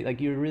 let's say, like,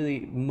 you're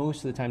really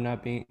most of the time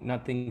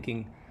not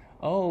thinking,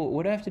 oh,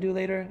 what do I have to do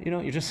later?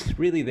 You're just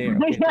really there.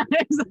 Okay,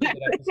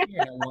 exactly.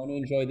 I want to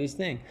enjoy this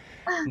thing.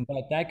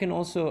 But that can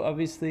also,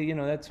 obviously,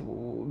 that's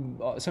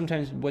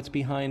sometimes what's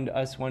behind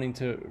us wanting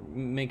to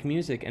make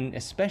music, and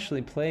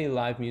especially play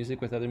live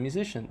music with other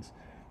musicians.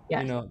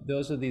 Yes.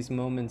 Those are these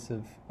moments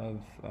of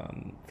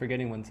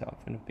forgetting oneself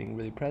and of being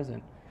really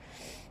present.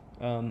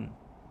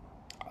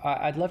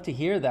 I'd love to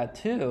hear that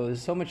too.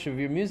 There's so much of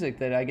your music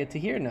that I get to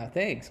hear now.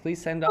 Thanks.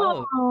 Please send all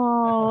of it.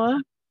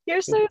 Oh,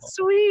 you're so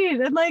sweet.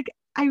 And like,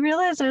 I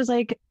realized I was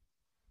like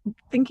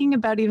thinking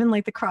about even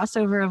like the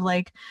crossover of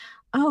like,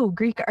 oh,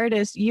 Greek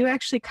artist, you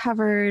actually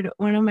covered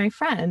one of my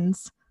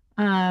friends,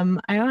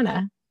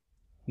 Iona.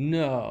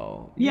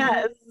 No.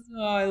 Yes.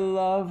 No, I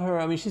love her.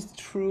 I mean, she's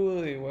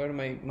truly one of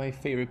my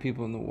favorite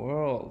people in the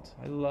world.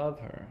 I love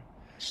her.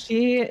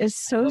 She is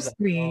so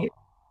sweet.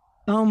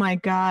 Oh my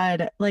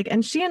God. Like,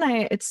 and she and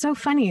I, it's so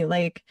funny.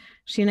 Like,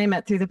 she and I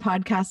met through the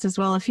podcast as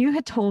well. If you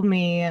had told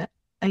me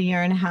a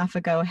year and a half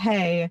ago,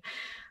 hey,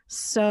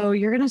 so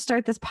you're going to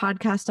start this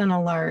podcast on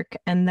a lark,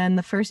 and then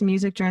the first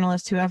music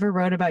journalist who ever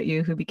wrote about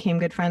you, who became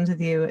good friends with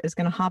you, is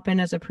going to hop in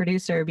as a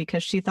producer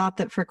because she thought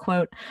that for,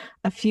 quote,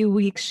 a few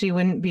weeks she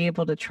wouldn't be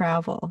able to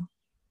travel.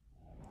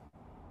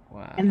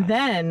 Wow. And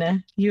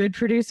then you would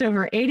produce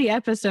over 80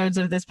 episodes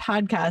of this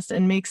podcast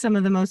and make some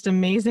of the most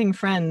amazing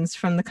friends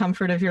from the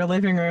comfort of your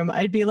living room.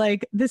 I'd be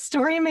like, this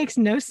story makes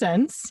no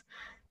sense.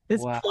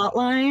 This plot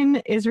line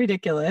is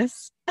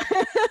ridiculous.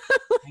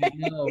 I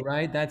know,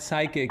 right? That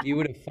psychic, you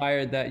would have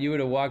fired that. You would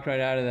have walked right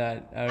out of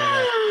that.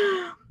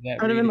 I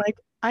would have been like,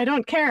 I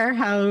don't care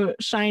how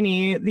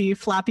shiny the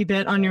flappy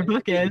bit on your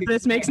book is.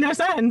 This makes no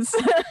sense.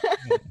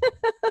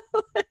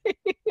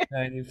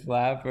 Shiny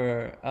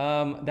flapper.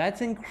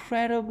 That's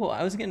incredible.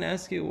 I was going to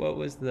ask you what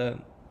was the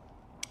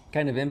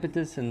kind of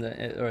impetus and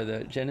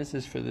the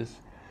genesis for this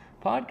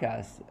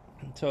podcast.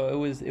 So it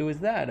was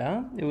that,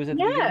 huh? It was at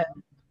the beginning.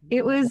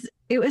 It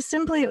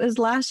was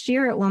last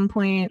year at one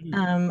point.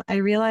 I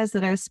realized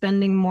that I was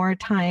spending more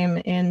time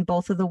in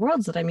both of the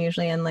worlds that I'm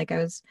usually in. Like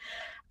I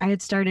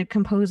had started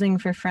composing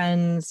for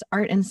friends,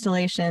 art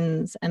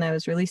installations, and I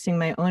was releasing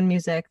my own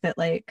music that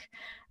like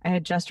I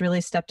had just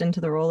really stepped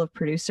into the role of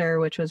producer,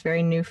 which was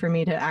very new for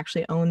me to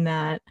actually own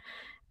that.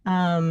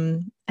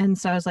 And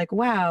so I was like,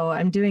 wow,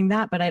 I'm doing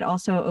that. But I'd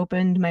also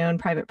opened my own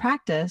private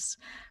practice,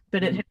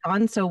 but it had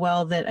gone so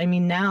well that, I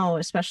mean, now,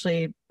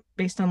 especially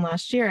based on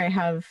last year, I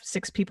have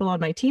 6 people on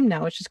my team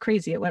now, which is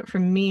crazy. It went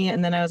from me,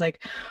 and then I was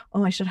like,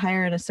 oh, I should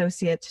hire an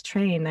associate to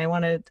train. I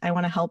want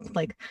to help,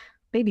 like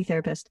baby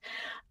therapist.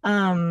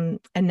 And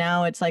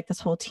now it's like this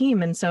whole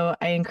team. And so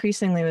I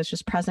increasingly was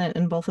just present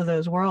in both of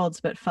those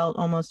worlds, but felt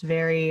almost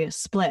very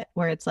split,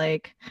 where it's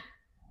like,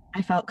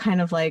 I felt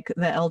kind of like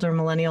the elder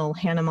millennial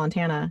Hannah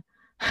Montana,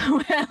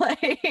 where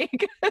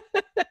like,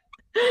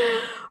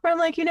 Where I'm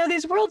like,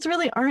 these worlds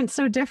really aren't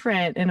so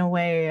different in a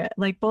way.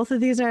 Like both of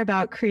these are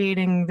about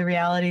creating the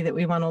reality that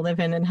we want to live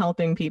in and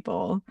helping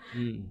people.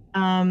 Mm.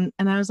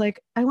 And I was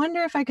like, I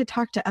wonder if I could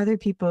talk to other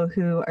people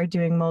who are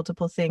doing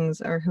multiple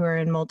things or who are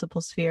in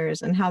multiple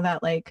spheres and how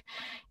that like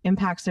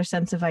impacts their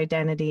sense of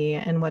identity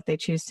and what they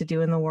choose to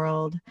do in the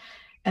world.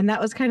 And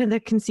that was kind of the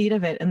conceit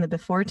of it in the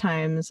before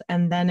times.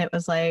 And then it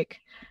was like,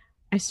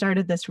 I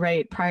started this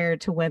right prior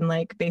to when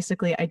like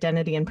basically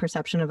identity and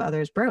perception of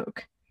others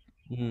broke.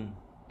 Mm.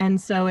 And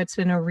so it's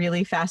been a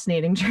really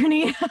fascinating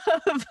journey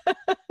of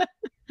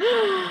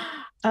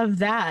of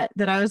that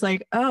I was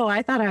like, oh,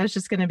 I thought I was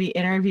just going to be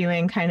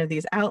interviewing kind of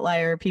these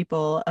outlier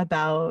people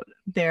about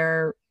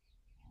their,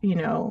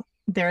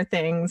 their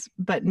things,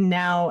 but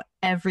now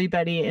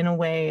everybody in a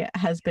way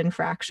has been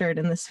fractured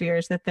in the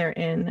spheres that they're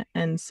in.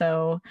 And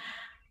so,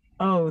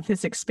 oh,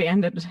 this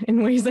expanded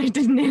in ways I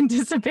didn't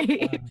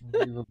anticipate.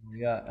 Unbelievable.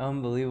 Yeah,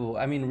 unbelievable.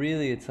 I mean,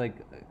 really, it's like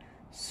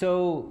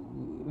so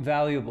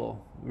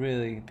valuable,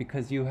 really,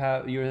 because you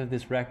have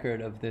this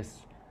record of this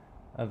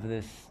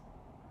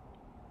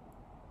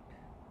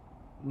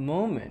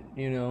moment,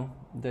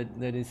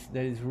 that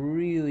is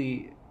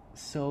really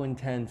so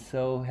intense,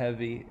 so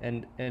heavy,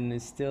 and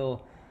is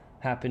still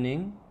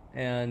happening.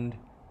 And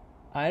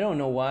I don't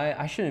know why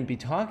I shouldn't be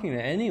talking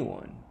to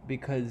anyone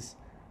because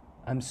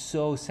I'm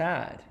so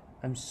sad.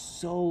 I'm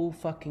so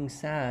fucking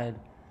sad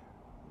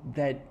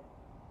that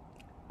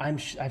I'm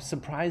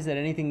surprised that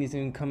anything is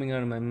even coming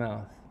out of my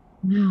mouth.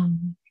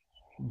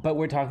 But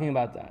we're talking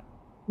about that.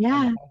 And we're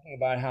Yeah. talking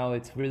about how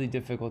it's really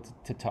difficult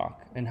to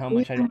talk and how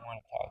much I Yeah. don't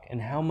want to talk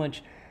and how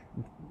much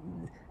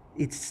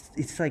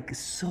it's like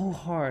so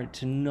hard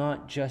to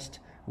not just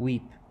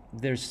weep.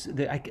 There's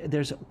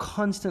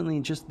constantly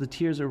just the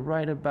tears are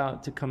right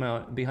about to come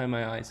out behind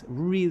my eyes.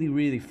 Really,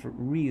 really,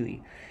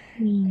 really.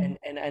 Mm.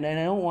 And I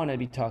don't want to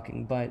be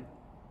talking, but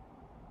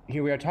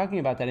here we are talking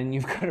about that, and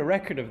you've got a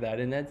record of that,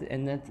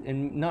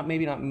 and not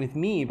maybe not with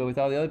me, but with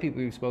all the other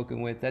people you've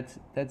spoken with. That's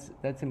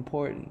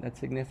important. That's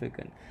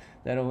significant.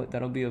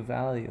 That'll be of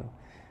value,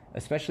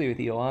 especially with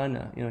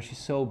Ioana. She's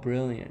so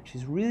brilliant.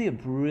 She's really a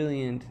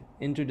brilliant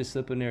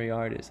interdisciplinary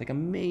artist, like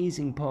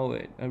amazing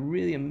poet, a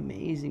really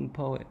amazing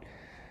poet.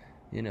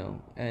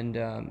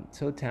 And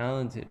so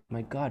talented.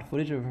 My God,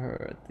 footage of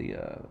her at the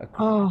Oh,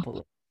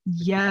 Acropolis,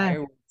 the yes.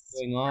 fireworks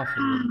going off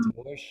in the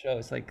Timor show.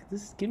 It's like,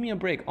 this, give me a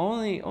break.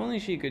 Only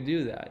she could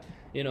do that.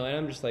 And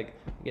I'm just like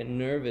getting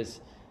nervous.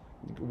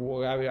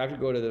 I have to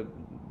go to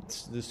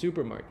the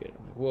supermarket.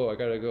 I'm like, whoa, I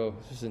gotta go.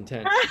 This is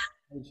intense.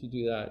 How did she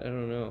do that? I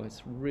don't know.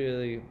 It's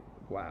really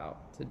wow.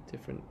 It's a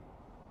different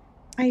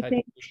I type of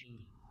think vision.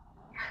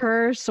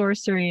 her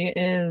sorcery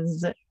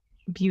is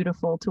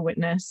beautiful to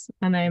witness.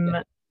 And Yeah. I'm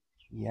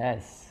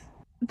Yes.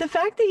 the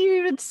fact that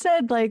you had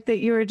said like that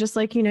you were just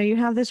like, you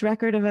have this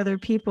record of other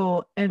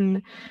people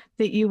and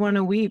that you want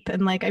to weep.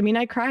 And like, I mean,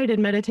 I cried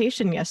in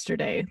meditation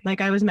yesterday.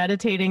 Like I was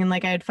meditating and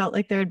like I had felt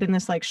like there had been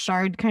this like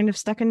shard kind of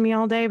stuck in me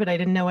all day, but I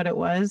didn't know what it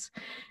was.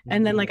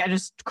 And then Mhm. like I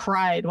just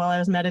cried while I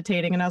was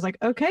meditating and I was like,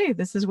 okay,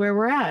 this is where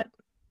we're at.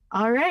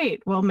 All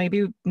right. Well,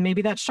 maybe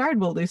that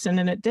shard will loosen,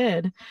 and it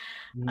did.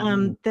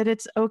 Mhm. That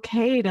it's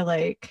okay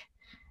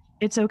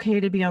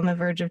to be on the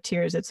verge of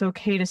tears. It's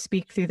okay to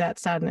speak through that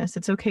sadness.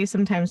 It's okay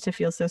sometimes to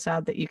feel so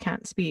sad that you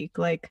can't speak.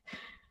 Like,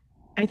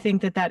 I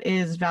think that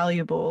is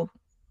valuable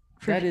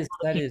for That people is to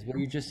that keep. is what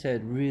you just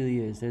said. Really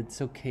is.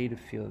 It's okay to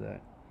feel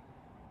that.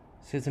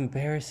 So it's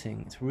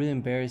embarrassing. It's really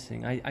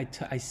embarrassing.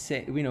 I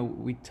say,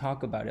 we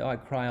talk about it. Oh, I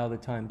cry all the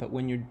time. But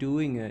when you're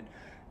doing it,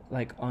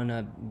 like on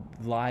a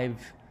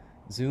live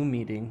Zoom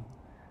meeting,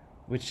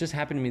 which just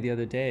happened to me the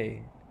other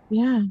day,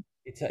 Yeah.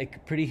 it's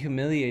like pretty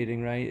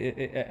humiliating, right?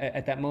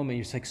 At that moment,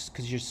 you're just like,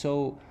 because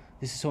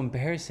this is so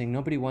embarrassing.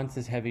 Nobody wants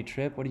this heavy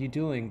trip. What are you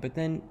doing? But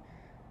then,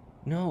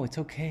 no, it's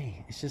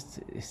okay. It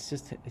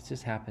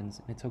just happens,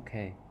 and it's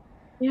okay.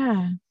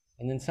 Yeah.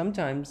 And then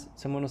sometimes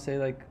someone will say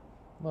like,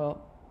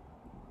 well,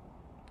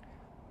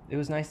 it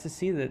was nice to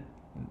see that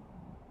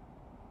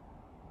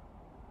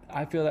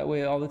I feel that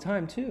way all the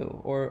time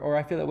too, or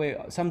I feel that way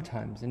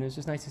sometimes, and it was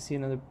just nice to see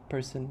another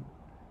person,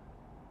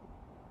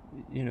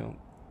 you know,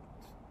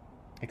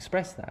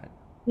 express that.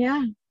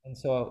 Yeah. And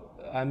so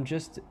I'm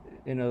just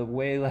in a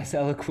way less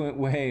eloquent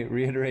way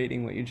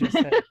reiterating what you just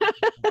said.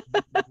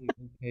 It's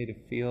really okay to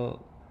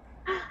feel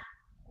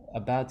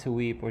about to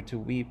weep or to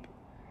weep,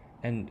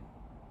 and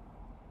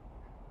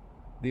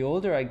the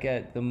older I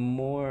get, the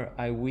more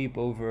I weep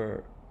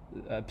over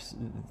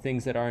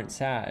things that aren't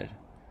sad.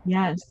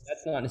 Yes.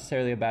 That's not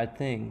necessarily a bad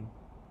thing.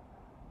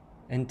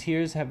 And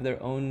tears have their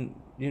own,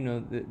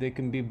 they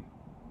can be,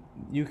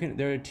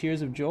 there are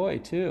tears of joy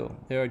too.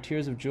 There are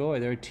tears of joy.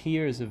 There are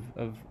tears of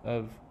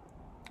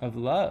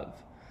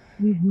love.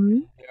 Mm-hmm.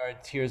 There are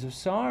tears of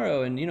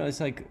sorrow. And, it's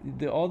like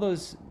all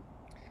those,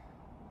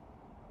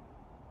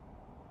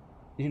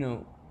 you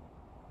know,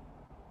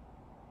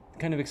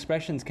 kind of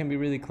expressions can be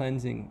really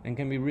cleansing and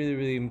can be really,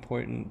 really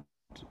important.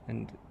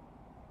 And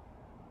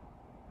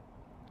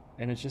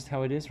and it's just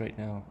how it is right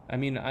now. I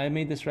mean, I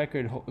made this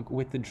record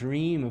with the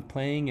dream of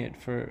playing it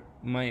for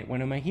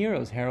one of my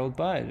heroes, Harold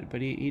Budd,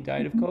 but he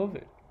died of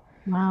COVID.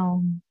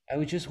 Wow. I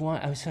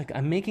was like,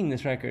 I'm making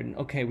this record.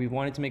 Okay, we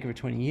wanted to make it for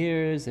 20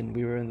 years, and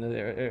we were in the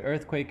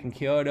earthquake in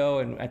Kyoto,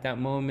 and at that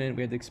moment,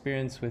 we had the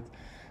experience with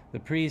the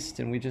priest,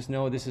 and we just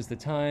know this is the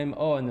time.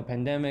 Oh, and the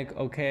pandemic,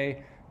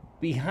 okay.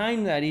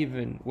 Behind that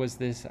even was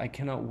this, I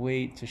cannot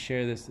wait to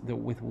share this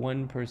with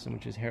one person,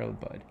 which is Harold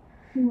Budd.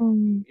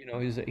 Mm. You know,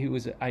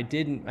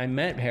 I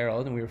met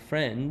Harold, and we were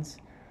friends,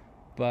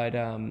 but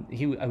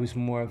I was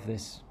more of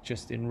this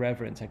just in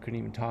reverence. I couldn't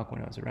even talk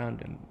when I was around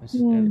him.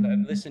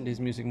 I've listened to his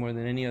music more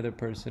than any other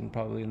person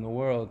probably in the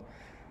world,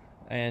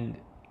 and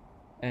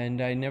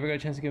I never got a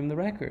chance to give him the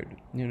record,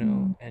 you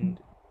know. And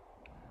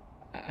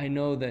I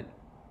know that,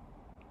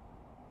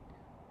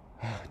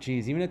 oh,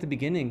 geez, even at the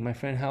beginning, my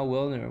friend Hal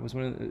Wilner was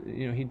one of the,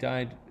 you know, he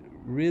died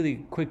really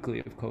quickly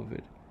of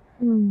COVID,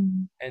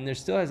 and there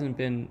still hasn't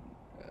been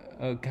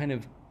a kind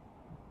of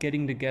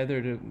getting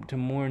together to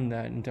mourn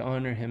that and to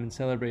honor him and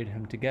celebrate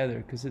him together,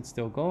 because it's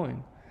still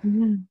going.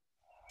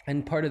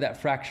 And part of that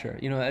fracture,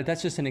 you know,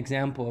 that's just an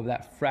example of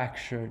that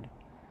fractured,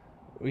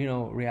 you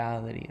know,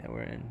 reality that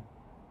we're in.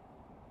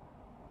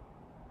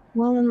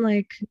 Well, and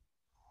like,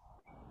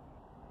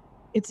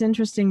 it's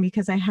interesting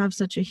because I have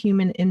such a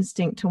human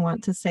instinct to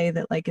want to say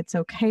that like it's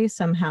okay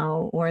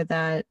somehow, or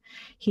that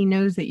he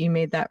knows that you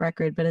made that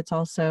record, but it's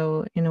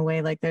also in a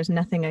way like there's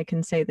nothing I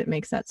can say that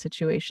makes that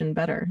situation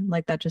better.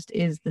 Like that just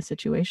is the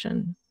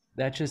situation.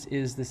 That just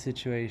is the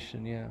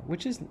situation, yeah.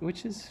 Which is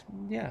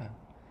yeah.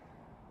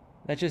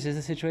 That just is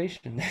the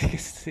situation.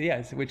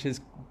 Yes, which is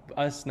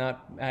us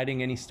not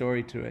adding any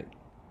story to it.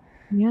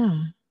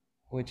 Yeah.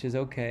 Which is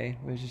okay.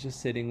 Which is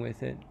just sitting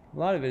with it. A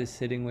lot of it is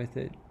sitting with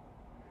it.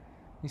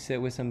 You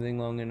sit with something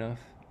long enough,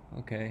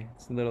 okay,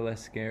 it's a little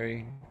less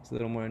scary, it's a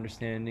little more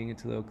understanding,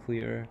 it's a little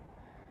clearer,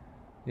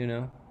 you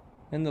know?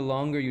 And the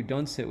longer you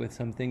don't sit with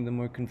something, the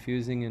more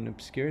confusing and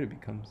obscure it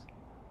becomes.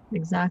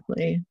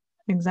 Exactly.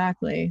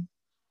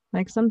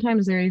 Like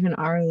sometimes there even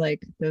are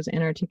like those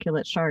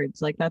inarticulate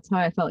shards. Like that's how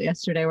I felt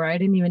yesterday, where I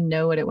didn't even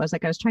know what it was.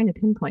 Like I was trying to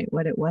pinpoint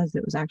what it was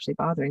that was actually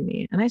bothering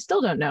me. And I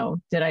still don't know.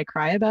 Did I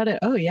cry about it?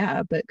 Oh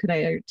yeah. But could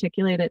I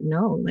articulate it?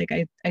 No. Like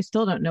I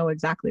still don't know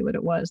exactly what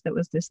it was that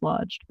was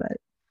dislodged, but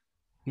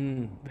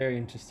Very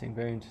interesting,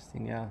 very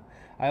interesting. Yeah.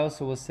 I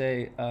also will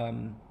say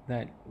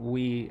that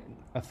we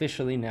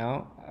officially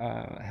now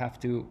have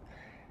to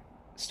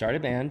start a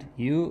band.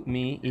 You,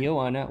 me,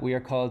 Ioana. We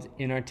are called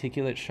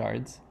Inarticulate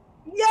Shards.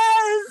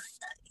 yes.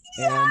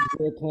 And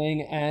we're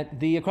playing at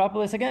the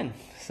Acropolis again.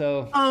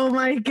 So. Oh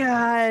my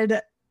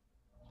God.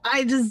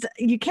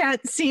 You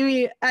can't see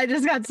me. I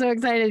just got so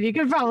excited. You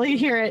could probably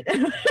hear it.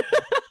 The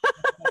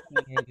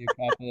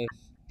Acropolis.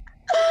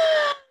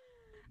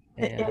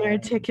 The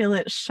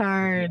inarticulate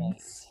shards,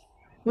 Yes.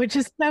 which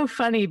is so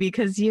funny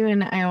because you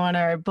and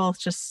Ioana are both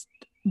just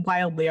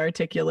wildly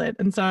articulate.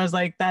 And so I was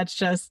like,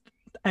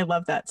 I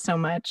love that so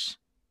much.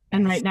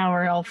 And right now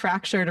we're all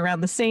fractured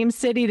around the same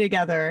city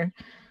together.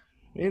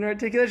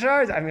 Inarticulate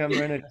shards. I mean, I'm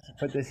going to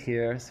put this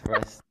here for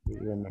us to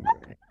remember.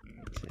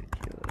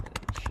 Inarticulate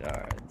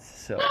shards.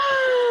 So.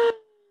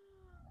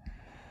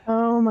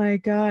 Oh my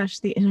gosh,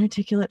 the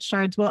inarticulate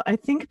shards. Well, I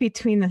think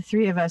between the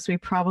three of us, we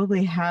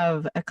probably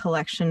have a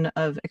collection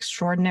of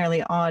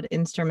extraordinarily odd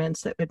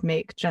instruments that would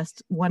make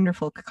just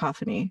wonderful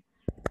cacophony.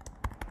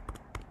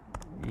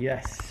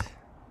 Yes.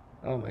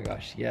 Oh my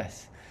gosh,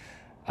 yes.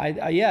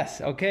 Yes.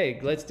 Okay,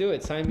 let's do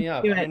it. Sign me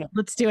up.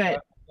 Let's do it.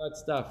 I've got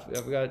stuff.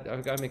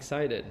 I'm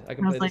excited. I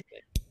can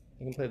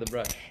play the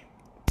brush.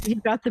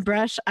 You've got the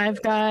brush.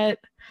 I've got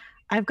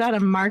a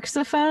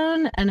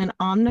marxophone and an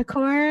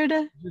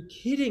omnichord. You're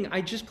kidding.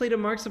 I just played a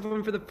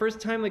marxophone for the first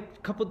time like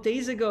a couple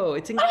days ago.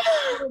 It's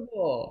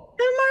incredible.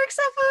 The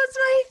marxophone's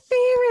my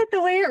favorite.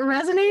 The way it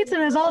resonates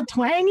and is all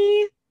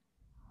twangy.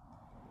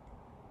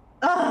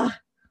 Ugh.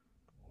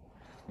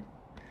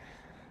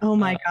 Oh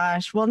my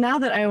gosh. Well, now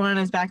that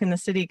Ioana's back in the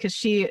city, because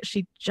she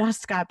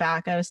just got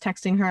back, I was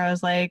texting her. I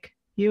was like,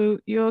 you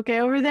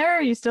okay over there?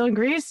 Are you still in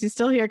Greece? You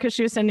still here? Because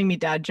she was sending me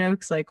dad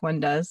jokes like one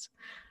does.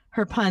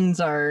 Her puns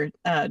are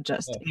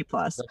just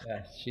A+.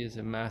 She is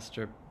a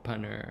master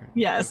punner.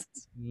 Yes.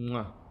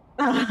 Mwah.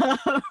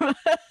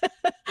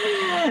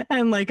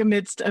 And like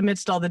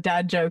amidst all the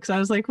dad jokes, I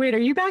was like, wait, are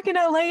you back in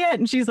LA yet?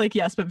 And she's like,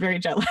 yes, but very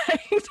jet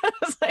lagged. I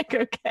was like,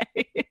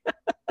 okay.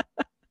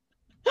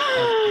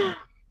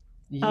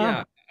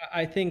 Yeah,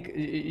 I think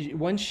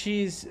once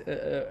she's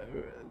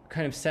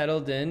kind of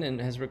settled in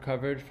and has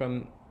recovered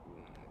from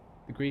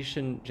the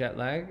Grecian jet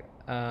lag,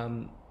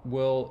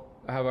 we'll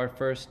have our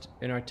first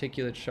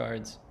Inarticulate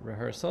Shards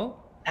rehearsal.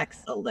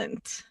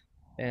 Excellent.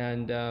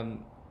 And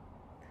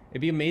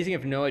it'd be amazing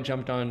if Noah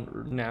jumped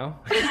on now.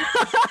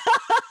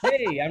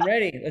 Hey, I'm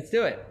ready. Let's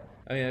do it.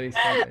 I mean, that'd be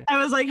so good. I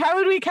was like, how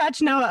would we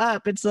catch Noah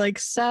up? It's like,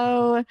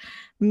 so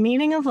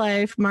meaning of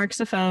life,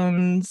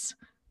 marxophones,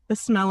 the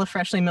smell of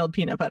freshly milled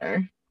peanut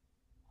butter.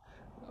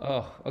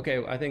 Oh,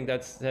 okay. I think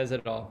that says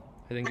it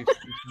all. I think you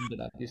summed it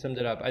up. You summed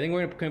it up. I think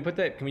can we put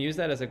that? Can we use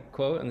that as a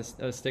quote on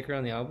a sticker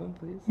on the album,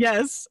 please?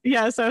 Yes.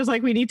 Yes. I was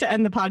like, we need to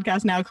end the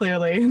podcast now.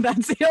 Clearly,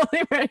 that's the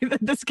only way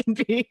that this can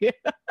be.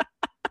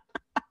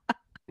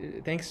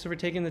 Thanks for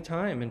taking the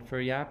time and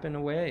for yapping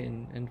away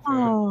and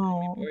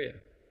for you.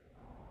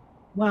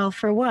 Well,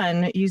 for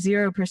one, you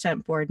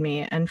 0% bored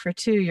me. And for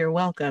two, you're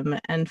welcome.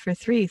 And for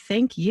three,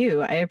 thank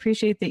you. I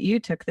appreciate that you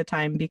took the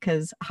time,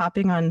 because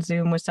hopping on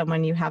Zoom with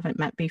someone you haven't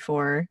met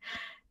before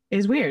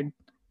is weird.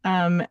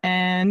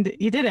 And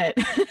you did it.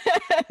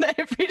 And I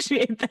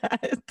appreciate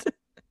that.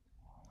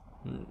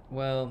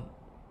 Well,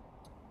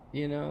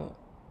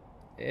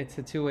 it's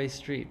a two-way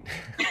street.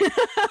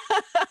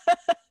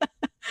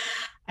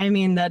 I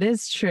mean, that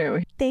is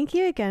true. Thank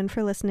you again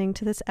for listening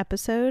to this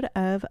episode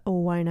of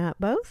Why Not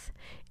Both.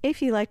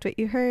 If you liked what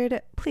you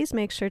heard, please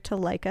make sure to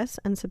like us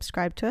and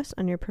subscribe to us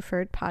on your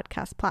preferred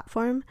podcast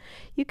platform.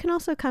 You can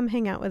also come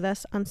hang out with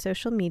us on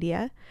social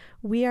media.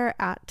 We are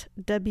at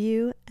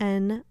WNB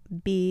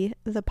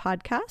the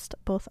podcast,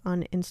 both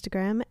on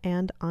Instagram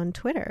and on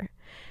Twitter.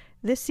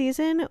 This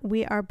season,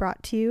 we are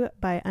brought to you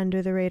by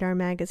Under the Radar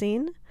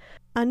magazine.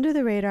 Under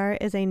the Radar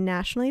is a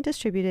nationally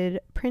distributed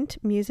print,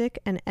 music,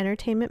 and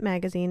entertainment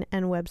magazine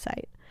and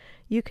website.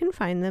 You can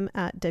find them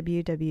at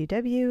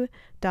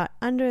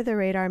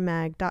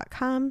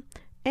www.undertheradarmag.com,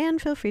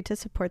 and feel free to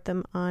support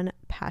them on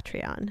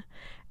Patreon.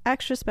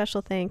 Extra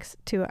special thanks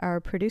to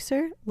our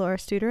producer, Laura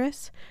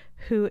Studeris,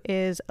 who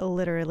is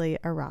literally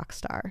a rock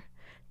star.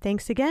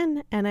 Thanks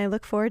again, and I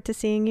look forward to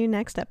seeing you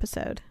next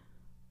episode.